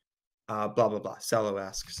L1, blah blah blah,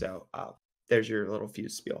 Cello-esque. So there's your little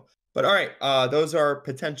Fuse spiel. But all right, those are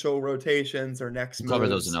potential rotations or next moves. Cover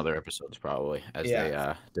those in other episodes probably as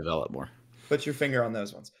they develop more. Put your finger on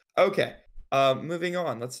those ones. Okay, moving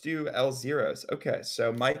on. Let's do L0s. Okay,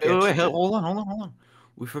 so Mike. Wait, hold on.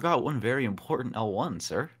 We forgot one very important L1,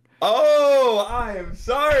 sir. Oh, I am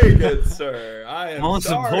sorry, good sir. I am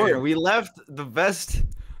most important. We left the best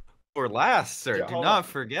for last, sir. Yeah, do not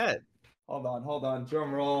forget. Hold on.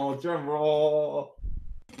 Drum roll.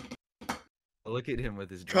 Look at him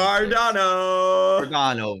with his Cardano,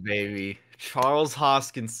 baby. Charles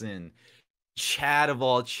Hoskinson, Chad of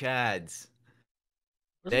all Chads.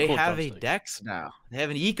 They have a DEX now. They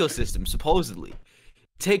have an ecosystem, supposedly.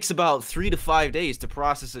 It takes about 3 to 5 days to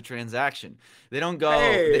process a transaction. They don't go.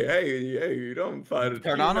 Hey, you don't find it.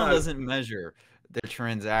 Cardano doesn't measure their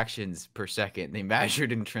transactions per second. They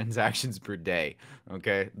measured in transactions per day.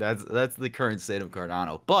 Okay, that's the current state of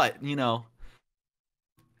Cardano. But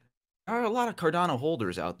there are a lot of Cardano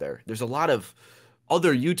holders out there. There's a lot of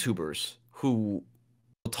other YouTubers who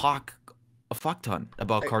will talk a fuck ton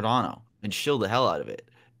about Cardano and shill the hell out of it.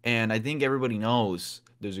 And I think everybody knows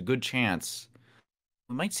there's a good chance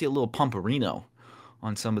we might see a little pumperino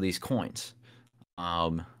on some of these coins.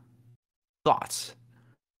 Thoughts?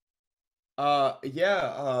 To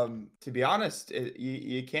be honest,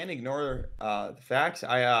 you can't ignore the facts.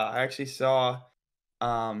 I actually saw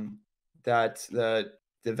that the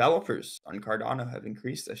developers on Cardano have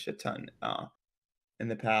increased a shit ton in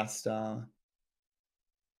the past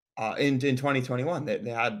in 2021. They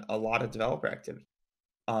had a lot of developer activity.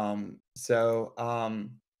 So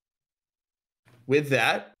with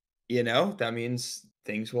that, that means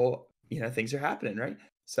things will, things are happening, right?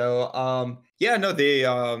 So yeah, no,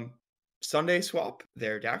 the Sunday Swap,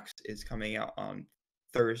 their DEX is coming out on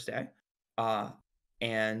Thursday.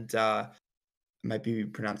 And I might be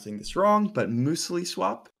pronouncing this wrong, but Muesli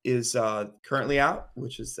Swap is currently out,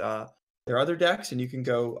 which is their other DEX, and you can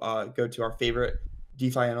go to our favorite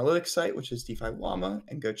DeFi analytics site, which is DeFi Llama,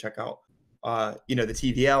 and go check out the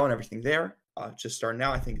TVL and everything there. Just starting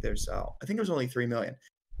out, I think there's only 3 million,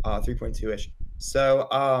 3.2 ish.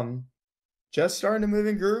 So just starting to move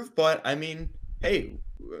and groove, but I mean, hey,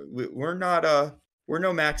 we're not we're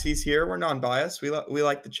no maxis here. We're non-biased. We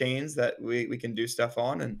like the chains that we can do stuff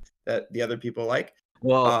on and that the other people like.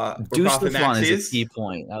 Well, do stuff on is a key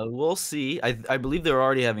point. We'll see. I believe they're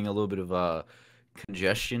already having a little bit of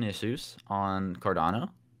congestion issues on Cardano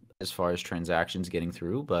as far as transactions getting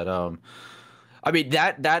through. But I mean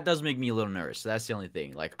that does make me a little nervous. That's the only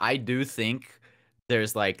thing. Like I do think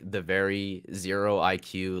there's like the very zero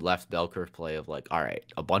IQ left bell curve play of like, all right,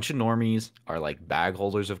 a bunch of normies are like bag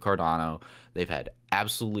holders of Cardano. They've had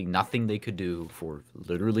absolutely nothing they could do for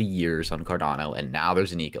literally years on Cardano, and now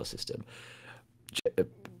there's an ecosystem.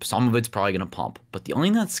 Some of it's probably going to pump, but the only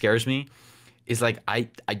thing that scares me is like I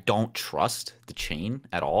don't trust the chain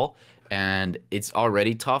at all, and it's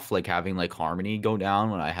already tough like having like Harmony go down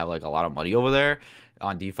when I have like a lot of money over there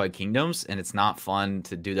on DeFi Kingdoms, and it's not fun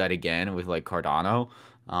to do that again with like Cardano.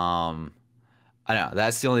 I know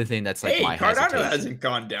that's the only thing that's like my Cardano hasn't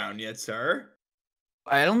gone down yet, sir.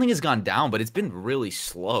 I don't think it's gone down, but it's been really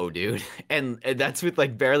slow, dude. And that's with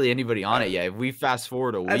like barely anybody on it yet. If we fast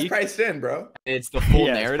forward a week, that's priced in, bro. It's the full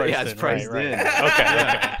narrative. Yeah, it's priced in. Right.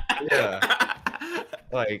 Okay. Yeah.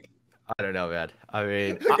 Like, I don't know, man. I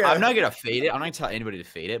mean, okay. I'm not gonna fade it. I'm not gonna tell anybody to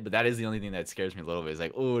fade it, but that is the only thing that scares me a little bit. Is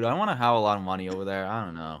like, oh, do I want to have a lot of money over there? I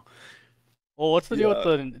don't know. Well, what's the deal with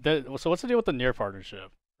what's the deal with the near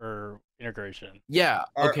partnership or integration? Yeah.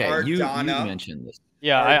 Okay. You mentioned this.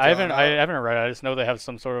 Yeah, I haven't read it. I just know they have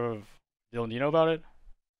some sort of deal. Do you know about it?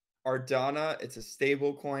 Ardana, it's a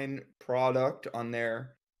stable coin product on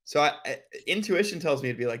there. So intuition tells me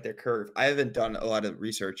it'd be like their curve. I haven't done a lot of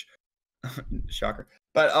research. Shocker.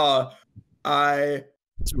 But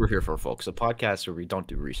that's what we're here for, folks. A podcast where we don't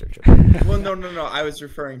do research. Well, no. I was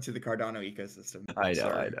referring to the Cardano ecosystem. I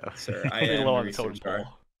know. Sir, I am the researcher.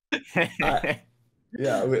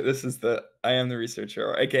 Yeah, I am the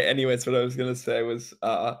researcher. Okay, anyways, what I was gonna say was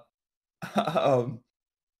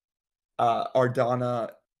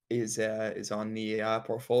Ardana is on the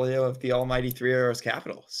portfolio of the almighty Three Arrows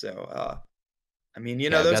Capital. So I mean,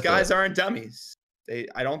 those guys aren't dummies.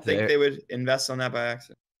 I don't think they would invest on that by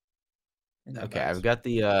accident. Okay, I've got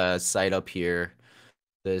the site up here.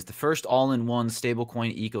 There's the first all-in-one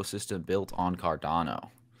stablecoin ecosystem built on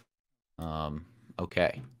Cardano.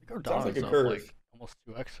 Okay. Sounds like a curve. Almost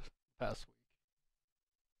 2x past week.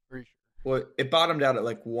 Pretty sure. Well, it bottomed out at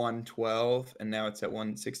like 112, and now it's at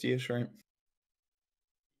 160ish, right?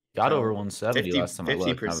 Got over 170 last time I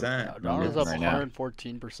looked. 50%. Cardano's up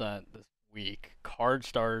 114% this week.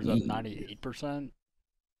 Cardstar's up 98%.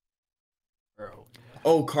 Bro.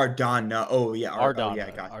 Oh, Cardano. Oh, yeah. Ardana. Yeah,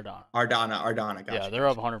 I got it. Ardana. Gotcha. Yeah, they're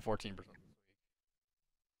up 114%.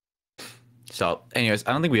 So, anyways,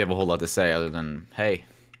 I don't think we have a whole lot to say other than, hey.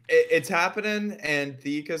 It's happening, and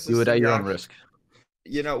the ecosystem. Do it at your own risk.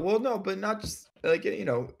 Well, no, but not just like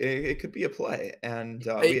it could be a play, and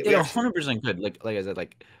it 100% could. Like I said,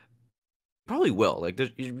 like probably will. Like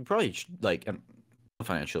you probably should, like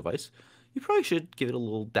financial advice. You probably should give it a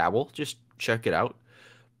little dabble, just check it out.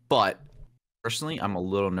 But personally, I'm a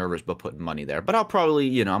little nervous about putting money there. But I'll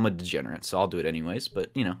probably, I'm a degenerate, so I'll do it anyways.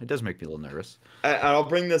 But it does make me a little nervous. I'll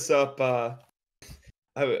bring this up.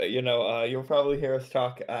 You'll probably hear us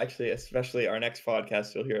talk. Actually, especially our next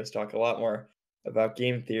podcast, you'll hear us talk a lot more about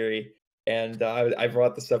game theory. And I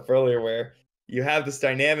brought this up earlier, where you have this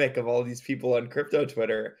dynamic of all these people on crypto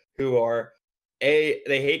Twitter who are they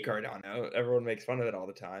hate Cardano. Everyone makes fun of it all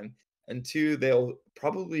the time. And two, they'll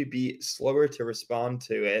probably be slower to respond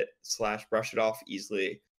to it / brush it off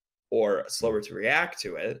easily, or slower to react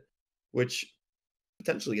to it, which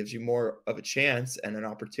potentially gives you more of a chance and an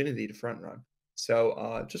opportunity to front run.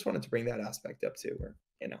 So just wanted to bring that aspect up too, where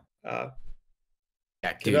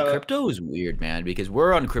yeah, dude, crypto is weird, man, because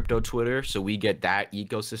we're on crypto Twitter, so we get that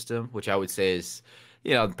ecosystem, which I would say is,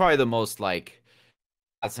 probably the most like,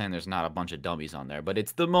 I'm not saying there's not a bunch of dummies on there, but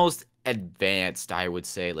it's the most advanced, I would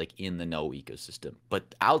say, like in the know ecosystem.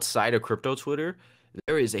 But outside of crypto Twitter,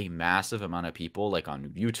 there is a massive amount of people like on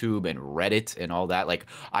YouTube and Reddit and all that. Like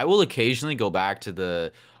I will occasionally go back to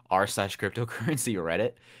the r/cryptocurrency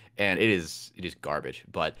Reddit, and it is garbage.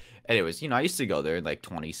 But anyways, I used to go there in like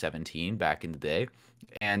 2017 back in the day,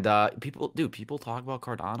 and people talk about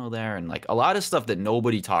Cardano there, and like a lot of stuff that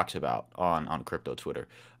nobody talks about on crypto Twitter.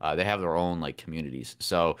 They have their own like communities.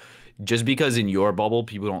 So just because in your bubble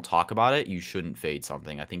people don't talk about it, you shouldn't fade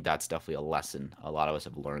something. I think that's definitely a lesson a lot of us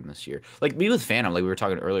have learned this year. Like me with Phantom, like we were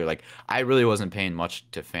talking earlier, like I really wasn't paying much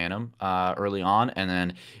to Phantom early on, and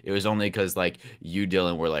then it was only because like you,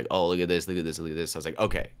 Dylan, were like, oh, look at this, look at this, look at this. I was like,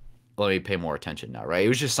 okay, let me pay more attention now, right? It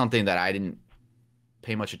was just something that I didn't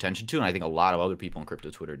pay much attention to, and I think a lot of other people on crypto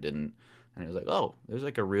Twitter didn't. And it was like, oh, there's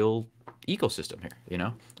like a real ecosystem here,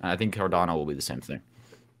 And I think Cardano will be the same thing.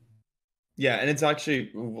 Yeah, and it's actually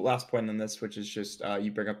last point on this, which is just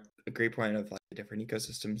you bring up a great point of like the different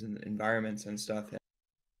ecosystems and environments and stuff. And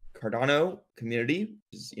Cardano community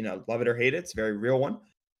is, love it or hate it, it's a very real one.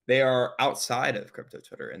 They are outside of crypto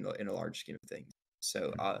Twitter in a large scheme of things.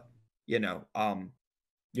 So you're not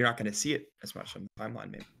going to see it as much on the timeline,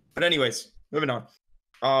 maybe. But anyways, moving on.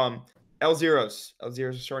 L0s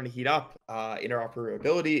are starting to heat up.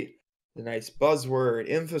 Interoperability, the nice buzzword.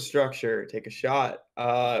 Infrastructure, take a shot.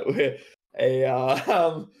 A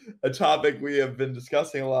topic we have been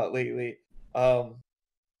discussing a lot lately.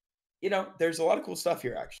 There's a lot of cool stuff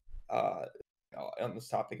here actually on this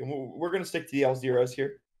topic, and we're going to stick to the L0s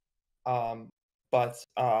here.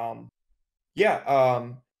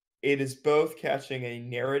 It is both catching a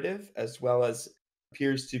narrative as well as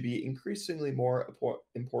appears to be increasingly more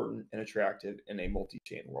important and attractive in a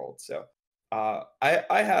multi-chain world. So I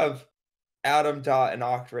have Atom, Dot, and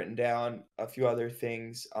Oct written down, a few other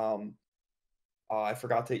things. I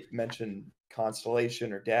forgot to mention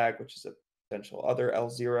Constellation or DAG, which is a potential other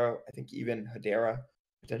L0. I think even Hedera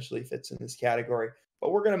potentially fits in this category.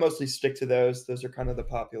 But we're going to mostly stick to those. Those are kind of the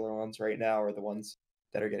popular ones right now, or the ones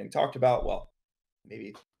that are getting talked about. Well,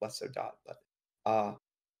 maybe less so Dot, but I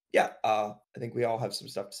think we all have some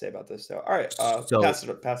stuff to say about this. So, all right, So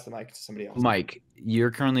pass the mic to somebody else. Mike,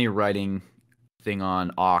 you're currently writing thing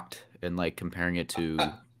on Oct and like comparing it to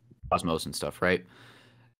Cosmos and stuff, right?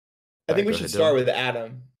 I think we should start with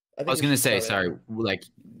Atom. I was going to say, sorry, like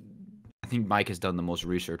I think Mike has done the most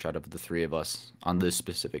research out of the three of us on this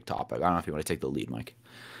specific topic. I don't know if you want to take the lead, Mike.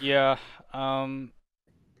 Yeah. I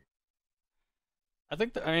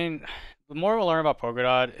think the more we learn about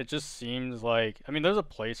Polkadot, it just seems like, there's a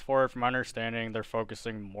place for it. From my understanding, they're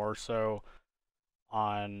focusing more so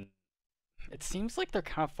on, it seems like they're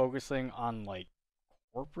kind of focusing on like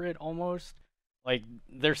corporate almost. Like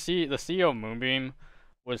the CEO Moonbeam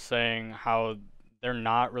was saying how they're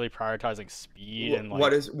not really prioritizing speed and like.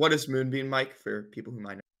 What is Moonbeam, Mike, for people who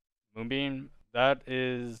might know? Moonbeam, that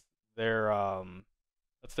is their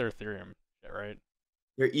that's their Ethereum shit, right?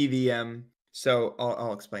 Your EVM. So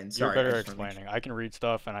I'll explain. Sorry, you're better at explaining. I can read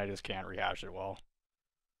stuff and I just can't rehash it well.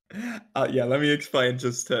 Yeah, let me explain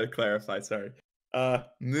just to clarify. Sorry.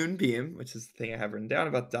 Moonbeam, which is the thing I have written down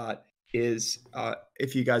about Dot, is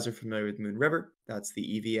if you guys are familiar with Moon River, that's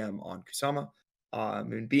the EVM on Kusama.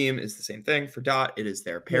 Moonbeam is the same thing for Dot. It is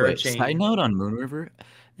their parachain. Side note on Moon River,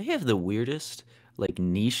 they have the weirdest like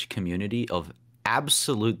niche community of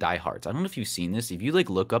absolute diehards. I don't know if you've seen this. If you like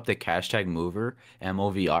look up the hashtag mover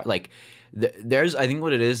MOVR, like there's, I think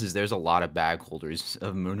what it is there's a lot of bag holders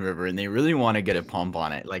of Moon River and they really want to get a pump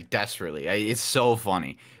on it, like desperately. It's so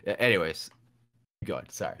funny. Anyways, go ahead.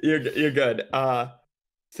 Sorry. You're good.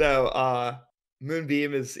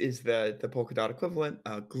 Moonbeam is the Polkadot equivalent.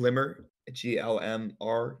 Glimmer,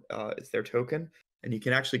 GLMR, is their token, and you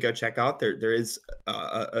can actually go check out there is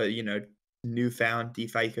a newfound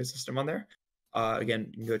DeFi ecosystem on there. Again,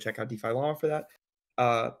 you can go check out DeFi Law for that.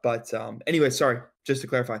 Anyway, sorry, just to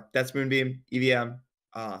clarify, that's Moonbeam EVM.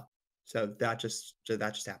 So that just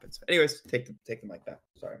happens. Anyways, take the mic back.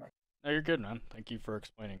 Sorry, Mike. No, you're good, man. Thank you for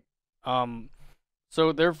explaining.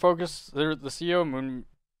 So their focus, the CEO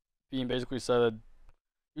Moonbeam basically said,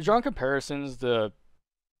 you're drawing comparisons to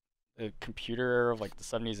the computer era of like the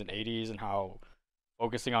 70s and 80s and how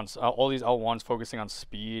focusing on all these L1s focusing on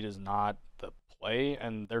speed is not the play,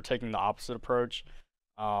 and they're taking the opposite approach.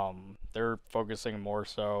 They're focusing more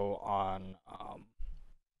so on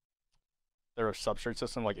their substrate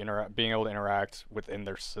system, like being able to interact within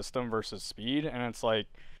their system versus speed. And it's like,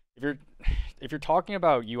 if you're talking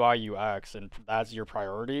about UI UX and that's your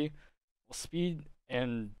priority, well, speed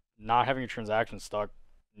and not having your transactions stuck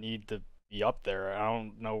need to be up there. I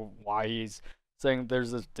don't know why he's saying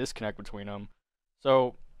there's this disconnect between them.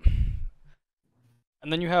 So,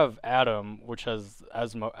 and then you have Atom, which has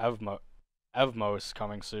Evmos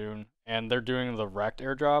coming soon, and they're doing the Rect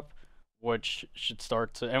airdrop, which should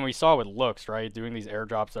start to, and we saw with looks, right, doing these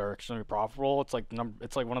airdrops that are extremely profitable. It's like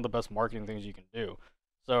it's like one of the best marketing things you can do.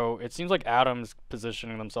 So it seems like Atom's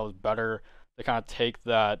positioning themselves better to kind of take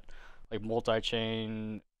that like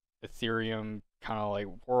multi-chain Ethereum kind of like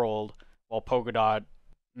world, while Polkadot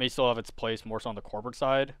may still have its place more so on the corporate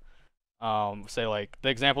side. Say like the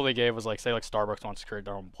example they gave was like, say like Starbucks wants to create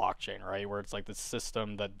their own blockchain, right, where it's like the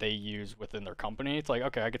system that they use within their company. It's like,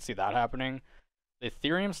 okay, I could see that happening. The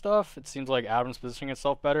Ethereum stuff, it seems like Atom's positioning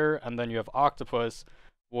itself better, and then you have Octopus,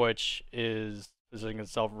 which is positioning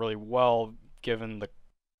itself really well given the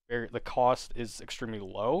cost is extremely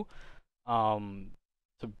low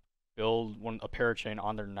to build a parachain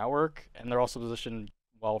on their network, and they're also positioned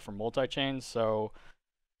well for multi-chain. So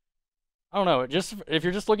I don't know. Just if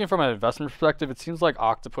you're just looking from an investment perspective, it seems like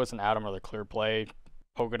Octopus and Atom are the clear play.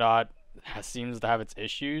 Polkadot seems to have its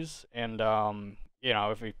issues, and you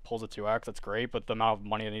know, if he pulls a 2x, that's great. But the amount of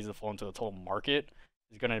money that needs to flow into the total market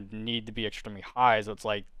is gonna need to be extremely high. So it's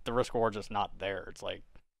like the risk reward just not there. It's like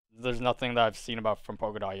there's nothing that I've seen about from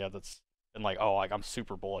Polkadot yet that's been like, oh, like I'm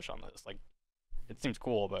super bullish on this. Like it seems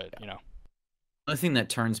cool, but you know. The thing that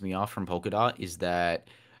turns me off from Polkadot is that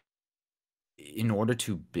in order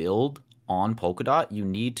to build on Polkadot, you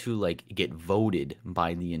need to like get voted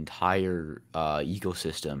by the entire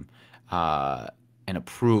ecosystem and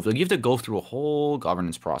approved. Like you have to go through a whole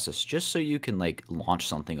governance process just so you can like launch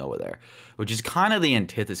something over there, which is kind of the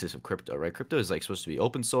antithesis of crypto, right? Crypto is like supposed to be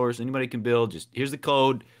open source, anybody can build, just here's the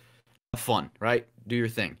code, have fun, right? Do your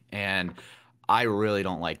thing. And I really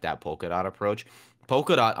don't like that Polkadot approach.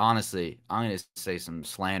 Polkadot, honestly, I'm going to say some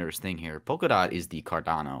slanderous thing here. Polkadot is the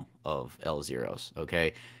Cardano of L0s,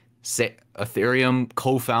 okay? Say, Ethereum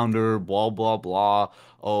co-founder, blah, blah, blah.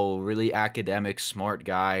 Oh, really academic, smart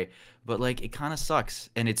guy. But, like, it kind of sucks.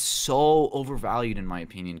 And it's so overvalued, in my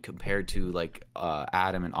opinion, compared to, like,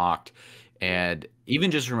 Atom and Oct. And even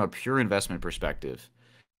just from a pure investment perspective,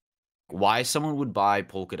 why someone would buy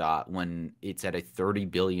Polkadot when it's at a 30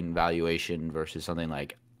 billion valuation versus something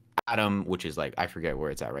like Atom, which is like, I forget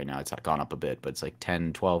where it's at right now. It's gone up a bit, but it's like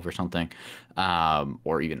 10, 12 or something.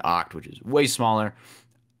 Or even Oct, which is way smaller.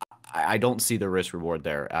 I don't see the risk reward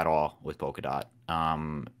there at all with Polkadot.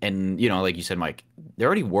 And, you know, like you said, Mike, they're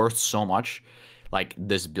already worth so much, like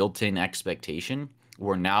this built-in expectation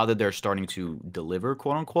where now that they're starting to deliver,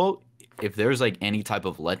 quote unquote, if there's like any type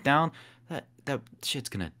of letdown, that shit's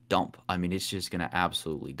gonna dump. I mean, it's just gonna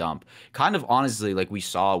absolutely dump. Kind of honestly, like we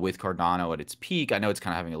saw with Cardano at its peak. I know it's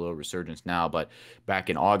kind of having a little resurgence now, but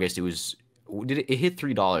back in August, it hit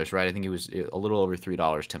 $3, right? I think it was a little over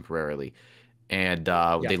 $3 temporarily, and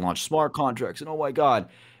they launched smart contracts, and oh my god.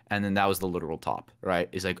 And then that was the literal top, right?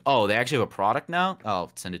 It's like, oh, they actually have a product now?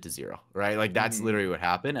 Oh, send it to zero, right? Like that's literally what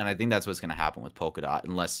happened, and I think that's what's gonna happen with Polkadot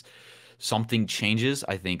unless something changes.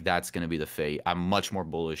 I think that's going to be the fate. I'm much more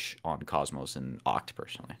bullish on Cosmos and Oct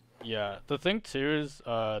personally. Yeah, the thing too is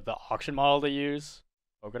the auction model they use,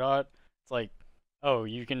 Polkadot. It's like, oh,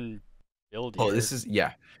 you can build. Oh, this is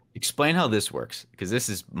Explain how this works because this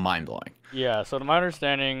is mind blowing. Yeah, so to my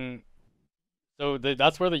understanding, so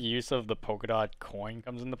that's where the use of the Polkadot coin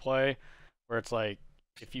comes into play, where it's like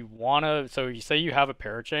if you wanna, so you say you have a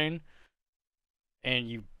parachain. And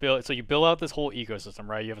you build out this whole ecosystem,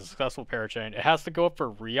 right? You have a successful parachain. It has to go up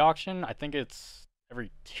for re-auction. I think it's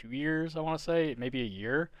every 2 years, I want to say, maybe a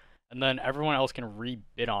year. And then everyone else can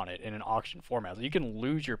rebid on it in an auction format. So you can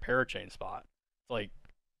lose your parachain spot. It's like,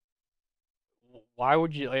 why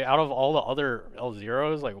would you, like, out of all the other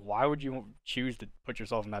L0s, like, why would you choose to put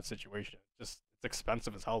yourself in that situation? It's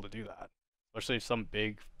expensive as hell to do that. Especially if some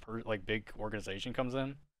big organization comes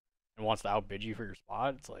in and wants to outbid you for your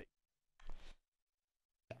spot. It's like,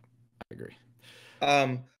 I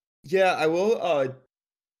agree. Yeah, I will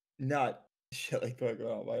not shit like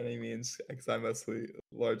Pokemon by any means, because I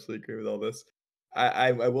largely agree with all this.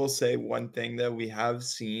 I will say one thing that we have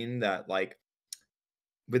seen that like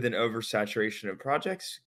with an oversaturation of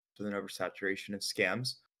projects, with an oversaturation of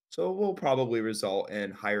scams, so it will probably result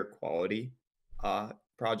in higher quality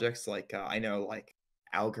projects. Like I know like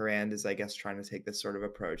Algorand is I guess trying to take this sort of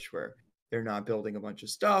approach where they're not building a bunch of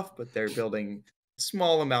stuff, but they're building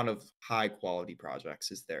small amount of high quality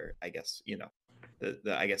projects is there, I guess, you know,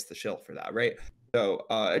 the shill for that, right? So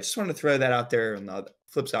I just want to throw that out there on the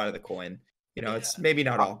flip side of the coin. You know, it's maybe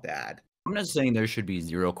not all bad. I'm not saying there should be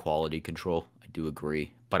zero quality control. I do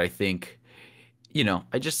agree, but I think, you know,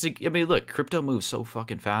 I just think, I mean, look, crypto moves so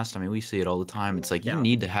fucking fast. I mean, we see it all the time. It's like you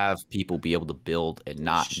need to have people be able to build and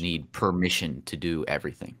not need permission to do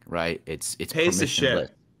everything, right? It's pace of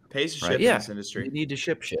shit. Pays to Right. ship in Yeah. this industry. You need to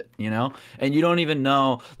ship shit, and you don't even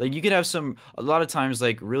know. Like, you could have a lot of times,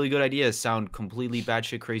 like, really good ideas sound completely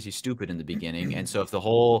batshit crazy stupid in the beginning. And so if the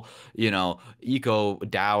whole, eco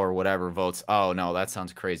DAO or whatever votes, oh no, that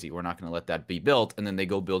sounds crazy, we're not going to let that be built. And then they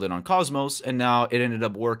go build it on Cosmos. And now it ended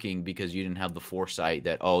up working because you didn't have the foresight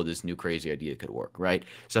that, oh, this new crazy idea could work. Right.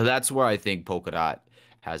 So that's where I think Polkadot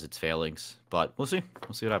has its failings. But we'll see.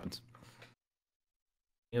 We'll see what happens.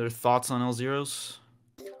 Any other thoughts on L0s?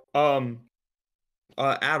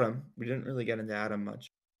 Adam. We didn't really get into Adam much.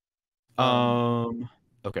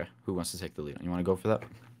 Okay. Who wants to take the lead? You want to go for that?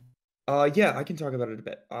 Yeah, I can talk about it a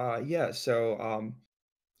bit. Yeah. So,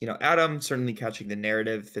 Adam certainly catching the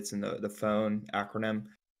narrative, fits in the phone acronym.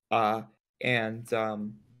 And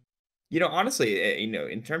honestly,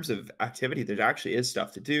 in terms of activity, there actually is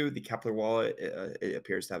stuff to do. The Kepler wallet, it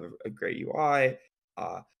appears to have a great UI.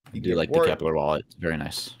 I You do get like the Kepler wallet. It's very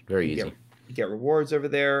nice. Very easy. You get rewards over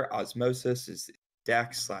there. Osmosis is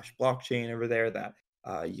DEX/blockchain over there that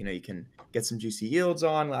you can get some juicy yields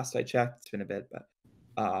on. Last I checked, it's been a bit, but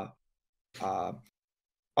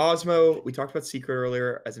Osmo, we talked about Secret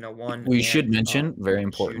earlier as an L1. We should mention, very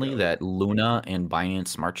importantly, Judo. that Luna and Binance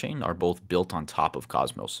Smart Chain are both built on top of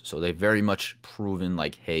Cosmos. So they've very much proven,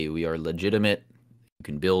 like, hey, we are legitimate. You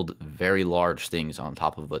can build very large things on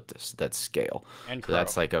top of that scale. And so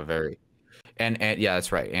that's like a very... And yeah,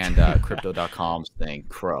 that's right. And Crypto.com's thing,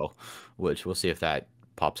 Crow, which we'll see if that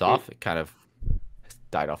pops off. It kind of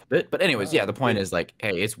died off a bit. But anyways, yeah, the point is, like,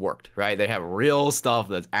 hey, it's worked, right? They have real stuff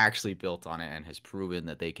that's actually built on it and has proven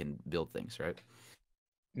that they can build things, right?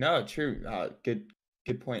 No, true. Good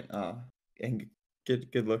point. And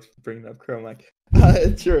good looks for bringing up Crow, Mike.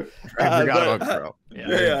 True. I forgot about Crow.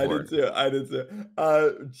 Yeah, I did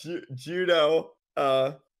too. Judo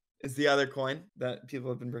is the other coin that people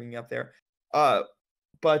have been bringing up there.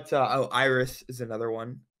 But Iris is another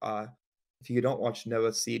one. If you don't watch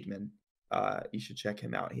Noah Seedman, you should check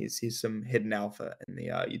him out. He's some hidden alpha in the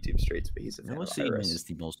YouTube streets, but he's a fan Noah of Seedman Iris. is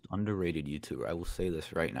the most underrated YouTuber. I will say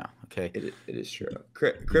this right now. Okay, it is true.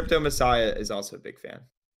 Crypto Messiah is also a big fan.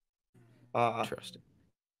 Interesting.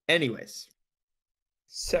 Anyways,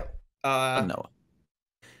 so Noah.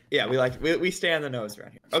 Yeah, we stay on the nose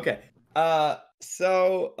around here. Okay.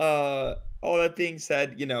 So all that being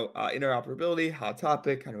said, interoperability, hot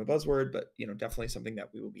topic, kind of a buzzword, but definitely something that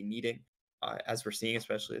we will be needing, as we're seeing,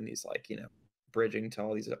 especially in these bridging to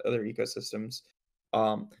all these other ecosystems.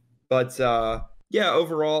 But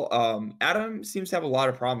overall, Adam seems to have a lot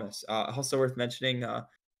of promise. Also worth mentioning,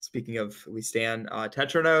 speaking of we stand,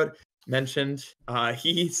 Tetranode mentioned,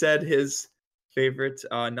 he said his favorite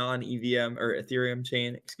non-EVM or Ethereum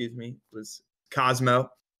chain, was Cosmo,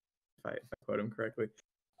 if I quote him correctly.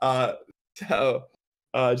 So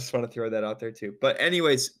I just want to throw that out there too. But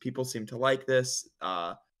anyways, people seem to like this,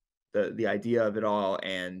 the idea of it all,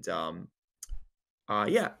 and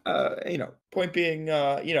point being,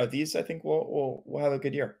 these I think we'll have a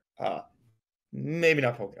good year. Maybe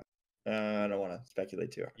not Polkadot. I don't want to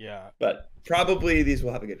speculate too hard. Yeah, but probably these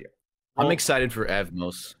will have a good year. I'm excited for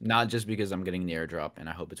Evmos, not just because I'm getting the airdrop and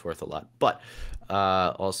I hope it's worth a lot, but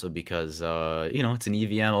also because it's an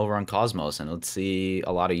EVM over on Cosmos, and let's see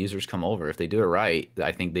a lot of users come over. If they do it right,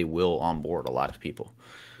 I think they will onboard a lot of people.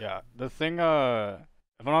 Yeah, the thing, if I'm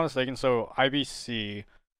not mistaken, so IBC,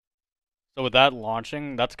 so with that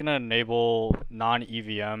launching, that's gonna enable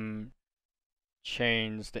non-EVM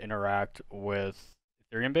chains to interact with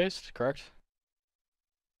Ethereum based, correct?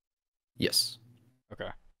 Yes. Okay.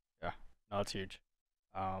 Yeah. No, that's huge.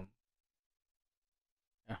 Yeah.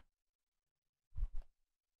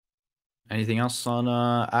 Anything else on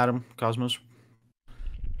Atom Cosmos?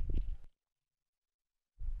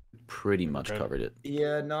 Pretty much covered it.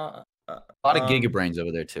 Yeah, no. A lot of gigabrains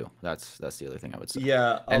over there too. That's the other thing I would say.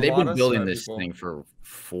 Yeah, and they've been building this thing for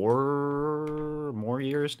 4 more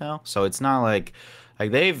years now. So it's not like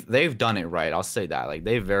they've done it right. I'll say that. Like,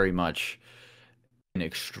 they've very much been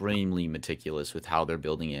extremely meticulous with how they're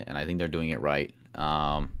building it, and I think they're doing it right.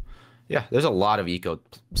 Yeah, there's a lot of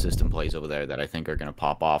ecosystem plays over there that I think are going to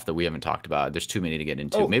pop off that we haven't talked about. There's too many to get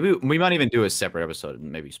into. Maybe we might even do a separate episode,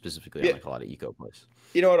 maybe specifically on a lot of eco plays.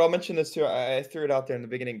 You know what? I'll mention this too. I threw it out there in the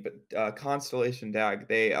beginning, but Constellation DAG,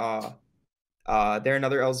 they're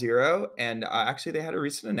another L0, and actually they had a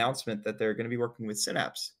recent announcement that they're going to be working with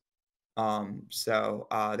Synapse. So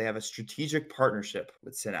they have a strategic partnership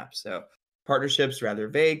with Synapse. So partnerships rather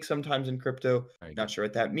vague sometimes in crypto. Not sure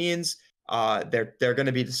what that means. They're going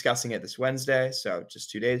to be discussing it this Wednesday, so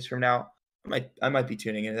just 2 days from now. I might be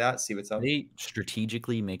tuning into that, see what's up. They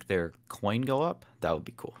strategically make their coin go up. That would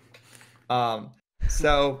be cool.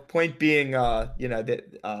 So point being, you know,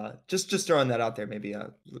 that just throwing that out there, maybe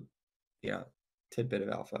you know, tidbit of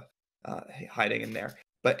alpha hiding in there.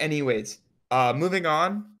 But anyways, moving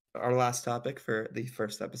on, our last topic for the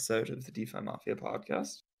first episode of the DeFi Mafia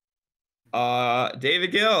podcast.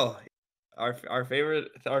 David Gill, our favorite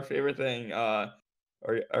thing,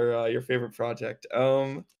 or your favorite project.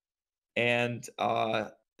 And I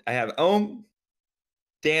have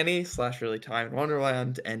Danny / really time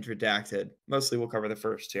Wonderland and Redacted. Mostly we'll cover the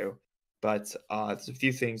first two, but there's a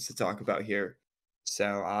few things to talk about here.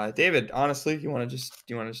 So David, honestly, do you want to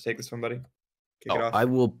just take this one, buddy? Kick it off. I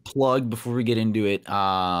will plug before we get into it.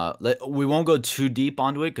 We won't go too deep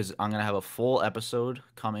onto it because I'm gonna have a full episode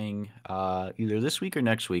coming either this week or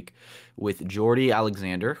next week with Jordy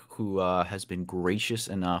Alexander, who has been gracious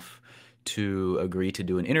enough to agree to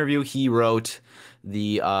do an interview. He wrote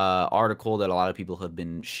the article that a lot of people have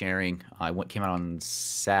been sharing. Came out on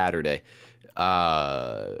Saturday,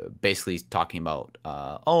 basically talking about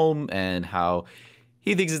Ohm and how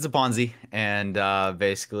he thinks it's a Ponzi, and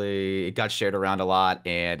basically it got shared around a lot.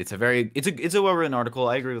 And it's a well-written article.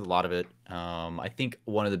 I agree with a lot of it. I think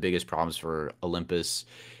one of the biggest problems for Olympus,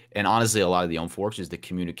 and honestly a lot of the Ohm forks, is the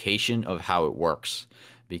communication of how it works,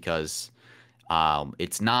 because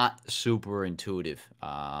it's not super intuitive,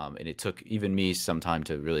 and it took even me some time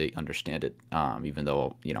to really understand it. Even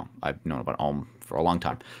though I've known about Ohm for a long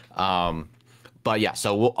time. But yeah,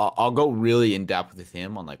 so I'll go really in depth with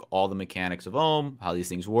him on like all the mechanics of Ohm, how these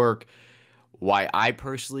things work, why I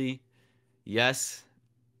personally, yes,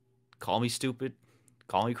 call me stupid,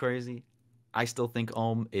 call me crazy, I still think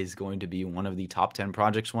Ohm is going to be one of the top 10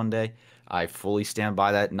 projects one day. I fully stand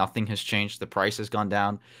by that. Nothing has changed. The price has gone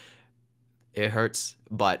down. It hurts,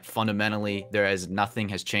 but fundamentally, nothing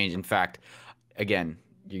has changed. In fact, again,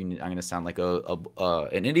 I'm going to sound like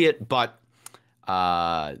an idiot, but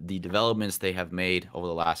the developments they have made over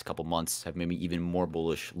the last couple months have made me even more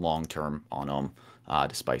bullish long term on them,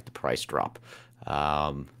 despite the price drop.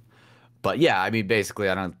 But yeah, I mean, basically,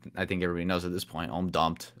 I think everybody knows at this point, Ohm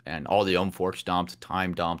dumped, and all the Ohm forks dumped,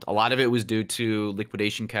 Time dumped. A lot of it was due to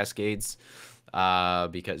liquidation cascades,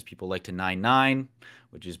 because people like to 9-9,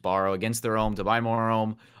 which is borrow against their Ohm to buy more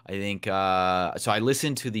Ohm. I think so. I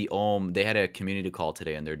listened to the Ohm. They had a community call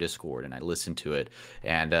today on their Discord, and I listened to it.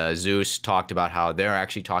 And Zeus talked about how they're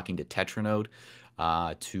actually talking to Tetranode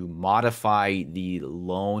to modify the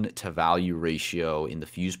loan to value ratio in the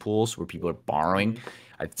fuse pools where people are borrowing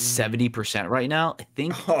at 70% right now. I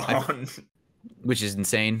think, which is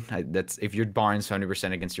insane. That's if you're borrowing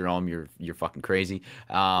 70% against your Ohm, you're fucking crazy.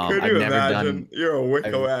 Could you imagine? You're a wick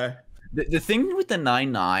away. The thing with the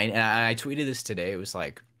 9-9, and I tweeted this today, it was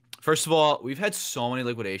like, first of all, we've had so many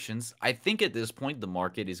liquidations. I think at this point the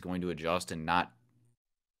market is going to adjust and not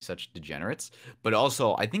such degenerates. But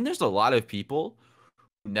also, I think there's a lot of people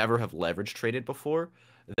who never have leverage traded before,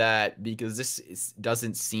 that because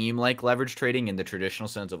doesn't seem like leverage trading in the traditional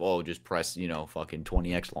sense of, oh, just press, fucking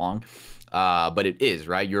 20x long. But it is,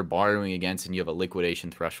 right? You're borrowing against and you have a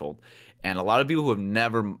liquidation threshold. And a lot of people who have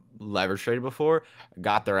never leverage traded before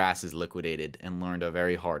got their asses liquidated and learned a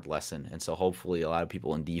very hard lesson. And so hopefully a lot of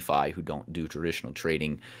people in DeFi who don't do traditional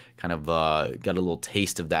trading kind of got a little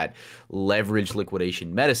taste of that leverage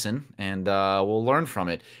liquidation medicine, and we'll learn from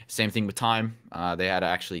it. Same thing with Time. They had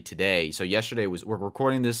actually today. So yesterday we're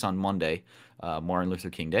recording this on Monday, Martin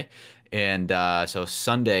Luther King Day. And so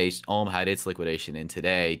Sunday, Ohm had its liquidation, and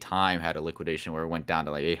today Time had a liquidation where it went down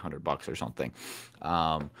to like $800 or something.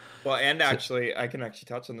 Well, and actually, I can actually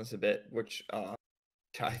touch on this a bit, which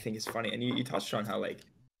I think is funny. And you touched on how like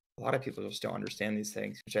a lot of people just don't understand these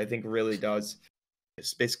things, which I think really does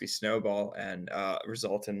just basically snowball and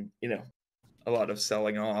result in a lot of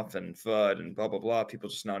selling off and FUD and blah blah blah. People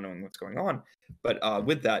just not knowing what's going on. But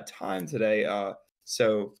with that Time today,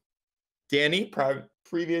 so Danny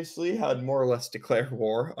previously had more or less declared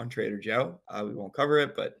war on Trader Joe. We won't cover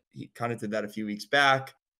it, but he kind of did that a few weeks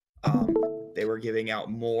back. They were giving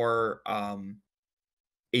out more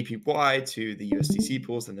APY to the USDC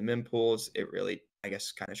pools than the MIM pools. It really, I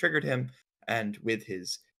guess, kind of triggered him. And with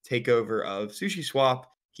his takeover of SushiSwap,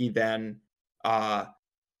 he then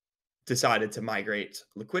decided to migrate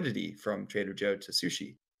liquidity from Trader Joe to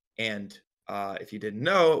Sushi. And if you didn't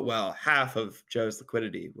know, well, half of Joe's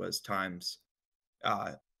liquidity was Time's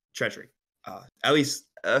treasury, at least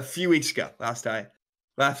a few weeks ago, last I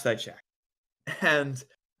checked. And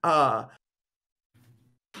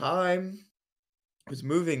Time was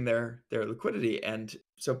moving their liquidity, and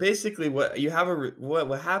so basically what you have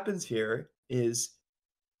what happens here is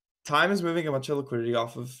Time is moving a bunch of liquidity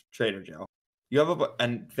off of Trader Joe. You have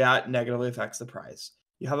and that negatively affects the price.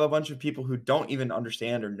 You have a bunch of people who don't even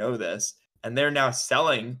understand or know this, and they're now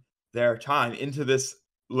selling their time into this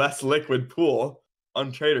less liquid pool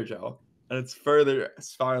on Trader Joe, and it's further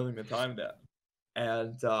spiraling the time down.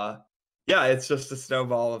 And yeah, it's just a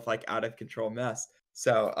snowball of like out of control mess.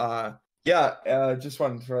 So yeah, just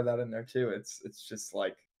wanted to throw that in there too. It's just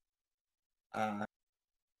like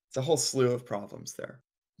it's a whole slew of problems there.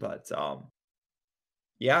 But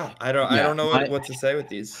yeah, I don't know what to say with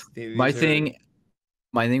these. My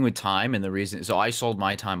thing with time, and the reason, so I sold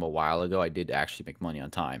my time a while ago. I did actually make money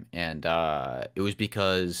on time, and it was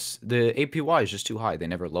because the APY is just too high. They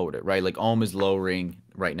never lowered it, right? Like Ohm is lowering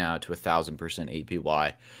right now to 1,000%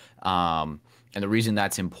 APY, and the reason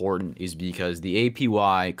that's important is because the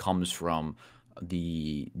APY comes from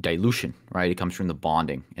the dilution, right? It comes from the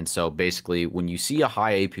bonding, and so basically, when you see a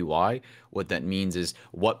high APY, what that means is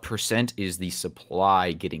what percent is the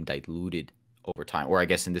supply getting diluted over time, or I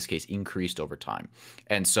guess in this case, increased over time.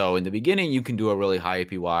 And so in the beginning, you can do a really high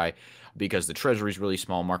APY because the treasury is really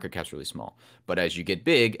small, market cap's really small. But as you get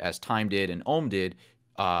big, as Time did and Ohm did,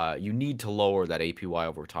 you need to lower that APY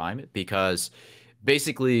over time because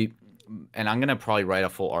basically, and I'm going to probably write a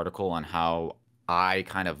full article on how I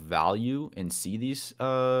kind of value and see these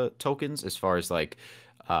tokens as far as like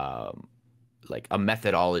a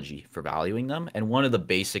methodology for valuing them. And one of the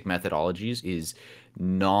basic methodologies is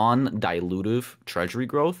non-dilutive treasury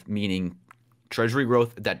growth, meaning treasury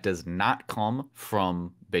growth that does not come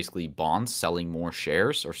from basically bonds selling more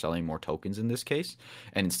shares or selling more tokens in this case,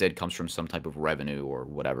 and instead comes from some type of revenue or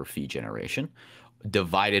whatever fee generation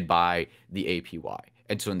divided by the APY.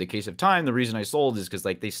 And so in the case of Time, the reason I sold is because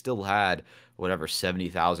like they still had whatever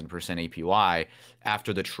 70,000% APY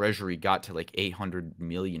after the treasury got to like $800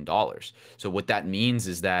 million. So what that means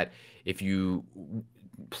is that if you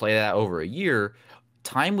play that over a year,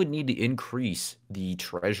 Time would need to increase the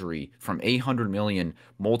treasury from 800 million,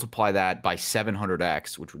 multiply that by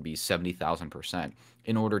 700x, which would be 70,000%,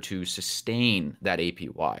 in order to sustain that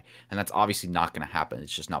APY. And that's obviously not going to happen.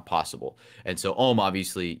 It's just not possible. And so Ohm,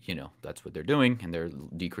 obviously, that's what they're doing, and they're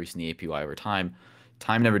decreasing the APY over time.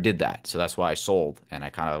 Time never did that. So that's why I sold. And I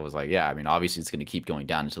kind of was like, yeah, I mean, obviously it's going to keep going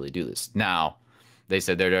down until they do this. Now, they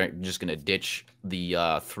said they're just going to ditch the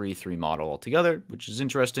 3-3 model altogether, which is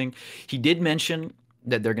interesting. He did mention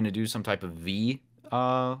that they're going to do some type of V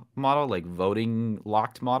model, like voting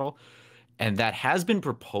locked model. And that has been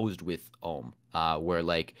proposed with Ohm, where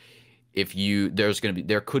like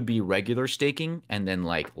there could be regular staking and then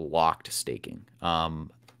like locked staking.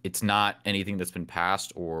 It's not anything that's been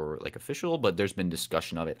passed or like official, but there's been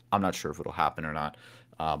discussion of it. I'm not sure if it'll happen or not,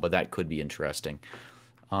 but that could be interesting.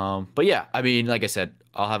 But yeah, I mean, like I said,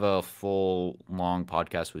 I'll have a full long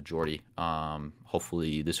podcast with Jordy,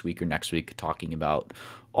 hopefully this week or next week, talking about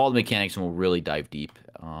all the mechanics, and we'll really dive deep.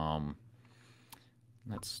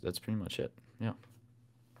 That's pretty much it. Yeah.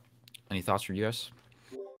 Any thoughts for you guys?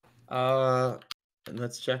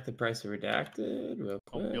 Let's check the price of redacted real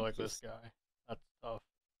quick. Don't be like this guy. That's tough.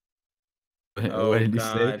 What did you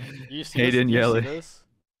say? You see Hayden Yelly.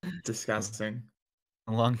 Disgusting.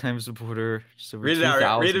 A long-time supporter. Read it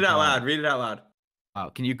out. Read it out loud. Read it out loud. Wow.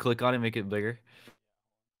 Can you click on it and make it bigger?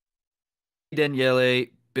 Daniele,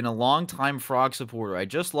 been a long-time Frog supporter. I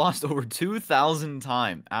just lost over 2,000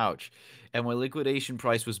 time. Ouch. And my liquidation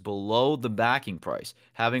price was below the backing price,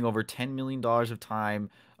 having over $10 million of time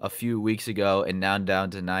a few weeks ago, and now down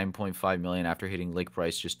to 9.5 million after hitting lick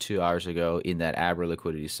price just 2 hours ago in that Abra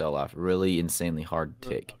liquidity sell-off. Really insanely hard to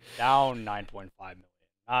take. Down 9.5 million.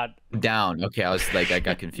 Not down. Okay, I was like, I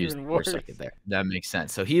got confused for a second there. That makes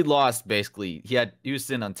sense. So he lost basically. He was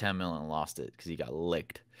sitting on 10 million and lost it because he got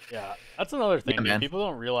licked. Yeah, that's another thing. Yeah, People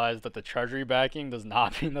don't realize that the treasury backing does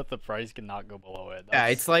not mean that the price cannot go below it.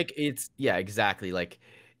 Yeah, exactly. Like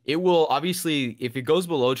it will obviously, if it goes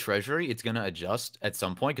below treasury, it's gonna adjust at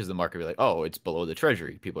some point because the market will be like, oh, it's below the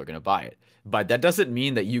treasury. People are gonna buy it. But that doesn't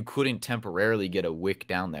mean that you couldn't temporarily get a wick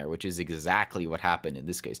down there, which is exactly what happened in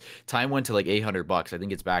this case. Time went to like $800. I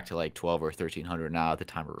think it's back to like 12 or 1,300 now at the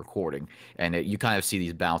time of recording. And you kind of see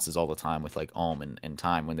these bounces all the time with like Ohm and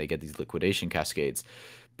Time when they get these liquidation cascades.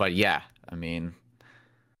 But yeah, I mean,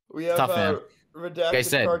 we have tough, man. Like I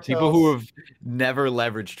said, cartels. People who have never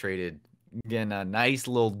leverage traded getting a nice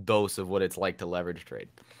little dose of what it's like to leverage trade.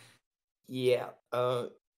 Yeah.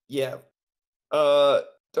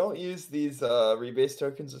 Don't use these rebase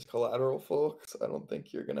tokens as collateral, folks. I don't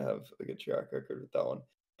think you're gonna have a good track record with that one.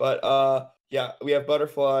 But yeah, we have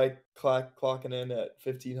Butterfly clocking in at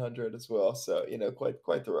 1,500 as well. So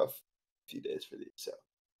quite the rough few days for these. So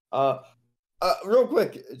real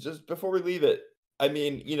quick, just before we leave it, I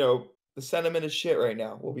mean, the sentiment is shit right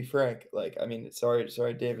now. We'll be frank. Like, I mean, sorry,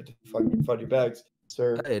 David, to fuck your bags.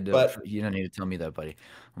 sir. But You don't need to tell me that, buddy.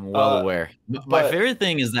 I'm well aware. My but favorite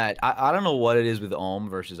thing is that I don't know what it is with Ohm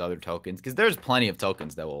versus other tokens, because there's plenty of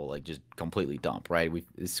tokens that will like just completely dump, right?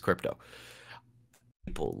 It's crypto.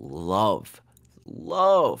 People love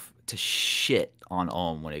to shit on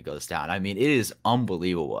Ohm when it goes down. I mean, it is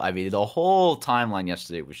unbelievable. I mean, the whole timeline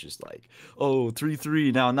yesterday was just like, oh,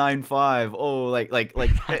 3-3, now 9-5. Oh, like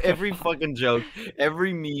every fucking joke,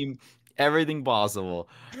 every meme, everything possible.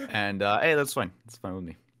 And hey, that's fine. It's fine with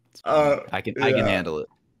me. It's fine with me. I can handle it.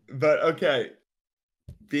 But okay,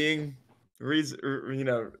 being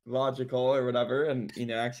logical or whatever, and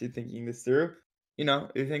actually thinking this through. Do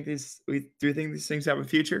you think these things have a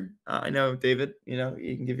future? I know, David, you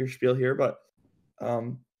can give your spiel here, but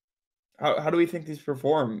how do we think these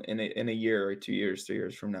perform in a year or 2 years, 3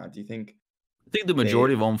 years from now? Do you think I think the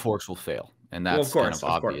majority of Ohm forks will fail, and Well, of that's kind course, of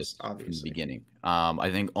obvious from the obviously. beginning.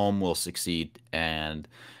 I think Ohm will succeed, and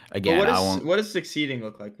But again, I won't. what does succeeding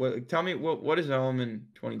look like? Tell me what is Ohm in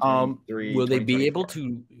 2023, Will they be able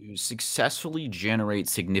 2024? to successfully generate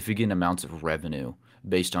significant amounts of revenue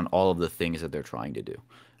based on all of the things that they're trying to do?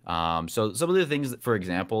 So some of the things, for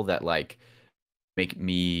example, that like make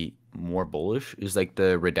me more bullish is like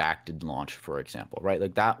the redacted launch, for example, right?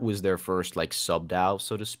 Like that was their first like sub DAO,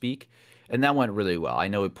 so to speak. And that went really well. I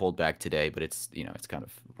know it pulled back today, but it's, it's kind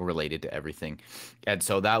of related to everything. And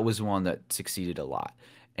so that was one that succeeded a lot.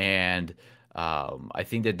 And I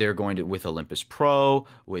think that they're going to, with Olympus Pro,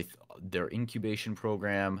 with their incubation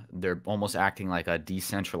program, they're almost acting like a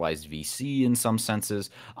decentralized VC in some senses.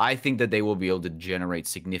 I think that they will be able to generate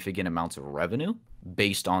significant amounts of revenue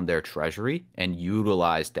based on their treasury and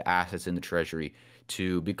utilize the assets in the treasury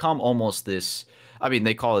to become almost this. I mean,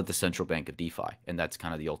 they call it the central bank of DeFi, and that's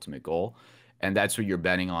kind of the ultimate goal. And that's what you're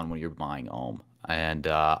betting on when you're buying Ohm. And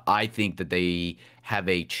I think that they have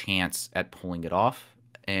a chance at pulling it off.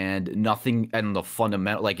 And nothing, and the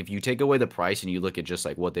fundamental, like if you take away the price and you look at just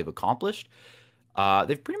like what they've accomplished,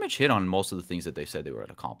 they've pretty much hit on most of the things that they said they were going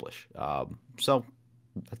to accomplish. So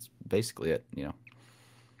that's basically it,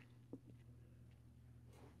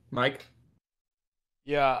 Mike?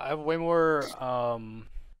 Yeah, I have way more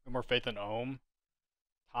faith in Ohm.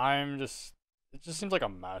 Time it just seems like a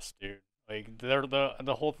mess, dude. Like they're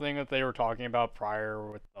the whole thing that they were talking about prior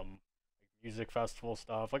with the music festival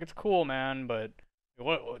stuff. Like it's cool, man, but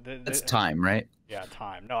It's time, right? Yeah,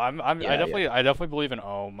 time. No, I Yeah, definitely believe in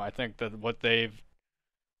Ohm. I think that what they've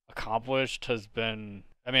accomplished has been.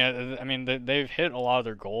 I mean, they've hit a lot of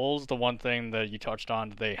their goals. The one thing that you touched on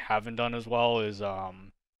that they haven't done as well is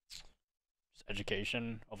just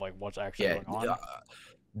education of like what's actually going on.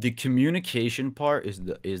 The communication part is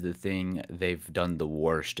the thing they've done the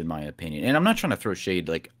worst, in my opinion. And I'm not trying to throw shade.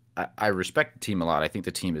 Like I respect the team a lot. I think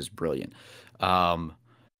the team is brilliant.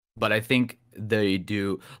 But I think they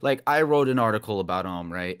do. Like I wrote an article about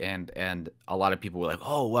them, right? And a lot of people were like,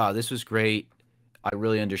 "Oh wow, this was great. I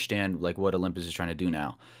really understand like what Olympus is trying to do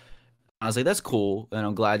now." I was like, "That's cool," and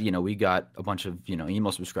I'm glad we got a bunch of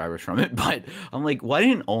email subscribers from it. But I'm like, why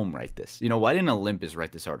didn't Ohm write this? Why didn't Olympus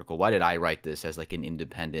write this article? Why did I write this as like an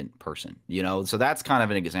independent person? So that's kind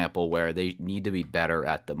of an example where they need to be better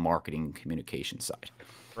at the marketing communication side.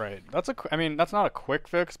 Right. I mean, that's not a quick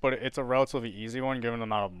fix, but it's a relatively easy one given the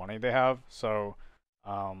amount of money they have. So,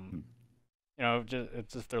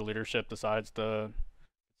 it's if their leadership decides to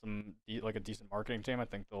like a decent marketing team, I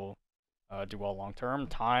think they'll do well long term.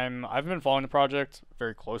 Time. I've been following the project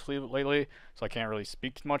very closely lately, so I can't really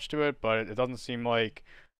speak too much to it. But it doesn't seem like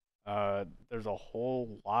there's a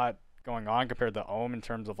whole lot going on compared to Ohm in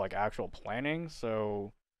terms of like actual planning.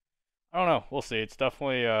 So I don't know. We'll see. It's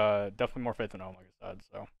definitely more faith in Ohm, like I said.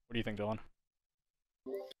 So, what do you think, Dylan?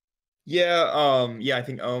 Yeah, I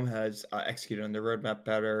think Ohm has executed on the roadmap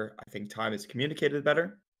better. I think Time has communicated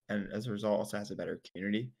better, and as a result, also has a better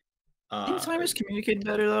community. I think Time is communicated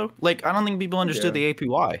better though. Like I don't think people understood the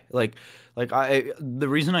APY. Like the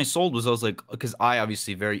reason I sold was I was like, because I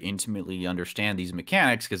obviously very intimately understand these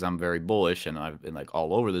mechanics because I'm very bullish and I've been like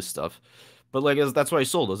all over this stuff. But like that's why I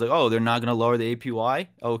sold. I was like, oh, they're not gonna lower the APY.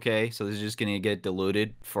 Okay, so this is just gonna get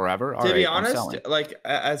diluted forever. All To be right, I'm honest, selling. like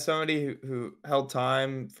as somebody who held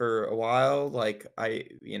Time for a while, like I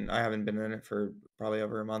haven't been in it for probably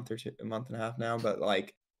over a month a month and a half now, but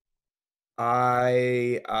like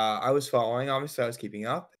I was following. Obviously, I was keeping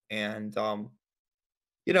up, and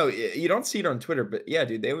you don't see it on Twitter, but yeah,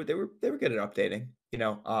 dude, they were good at updating.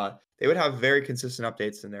 They would have very consistent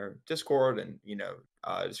updates in their Discord, and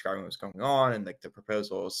describing what's going on and like the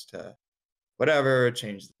proposals to whatever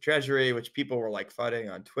change the treasury, which people were like fighting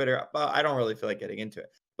on Twitter. But I don't really feel like getting into it.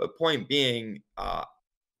 But point being,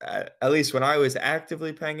 at least when I was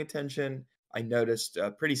actively paying attention, I noticed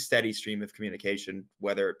a pretty steady stream of communication,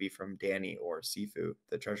 whether it be from Danny or Sifu,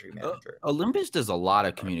 the treasury manager. Olympus does a lot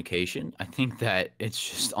of communication. I think that it's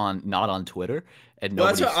just not on Twitter, and Well,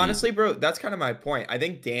 that's nobody what, sees honestly, it. bro, that's kind of my point. I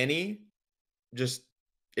think Danny just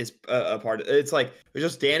is a part of it. It's like it's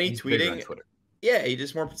just Danny He's bigger on tweeting. Twitter. Yeah, he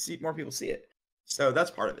just more people see it. So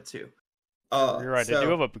that's part of it too. You're right. They do So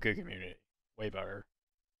have a good community, way better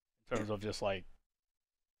in terms of just like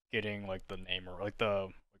getting like the name or like the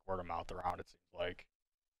word of mouth around. It seems like.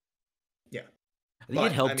 yeah, I think it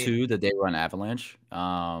but I helped mean, too that they run Avalanche,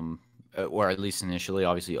 or at least initially,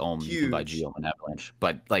 obviously, you can buy huge Geo on Avalanche.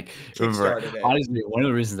 But like, remember, kickstarted it. honestly, one of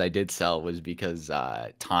the reasons I did sell was because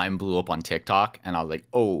Time blew up on TikTok, and I was like,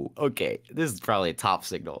 oh, okay, this is probably a top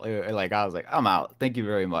signal. Like, I was like, I'm out. Thank you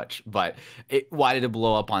very much. But why did it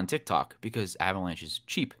blow up on TikTok? Because Avalanche is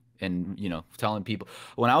cheap, and telling people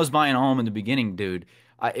when I was buying a home in the beginning, dude.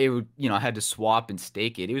 I had to swap and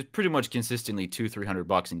stake it. It was pretty much consistently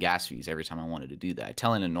 $200-300 in gas fees every time I wanted to do that.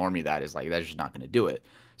 Telling a normie that is like, that's just not going to do it.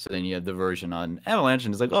 So then you have the version on Avalanche,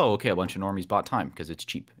 and it's like, oh, okay, a bunch of normies bought Time because it's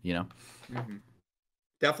cheap, Mm-hmm.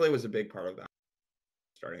 Definitely was a big part of that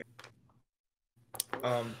starting.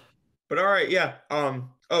 But all right, yeah. I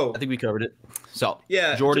think we covered it. So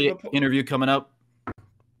yeah, Jordy interview coming up.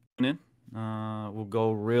 We'll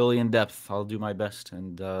go really in depth. I'll do my best,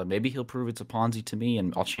 and maybe he'll prove it's a Ponzi to me,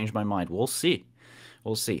 and I'll change my mind. We'll see.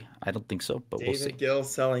 We'll see. I don't think so, but we'll see. David Gill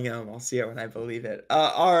selling him. I'll see it when I believe it.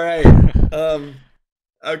 All right.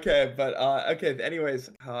 Okay, but okay. Anyways,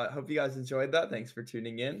 hope you guys enjoyed that. Thanks for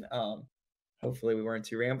tuning in. Hopefully we weren't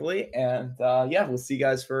too rambly, and yeah, we'll see you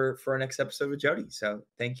guys for our next episode with Jody. So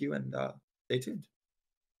thank you, and stay tuned.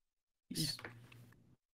 Peace.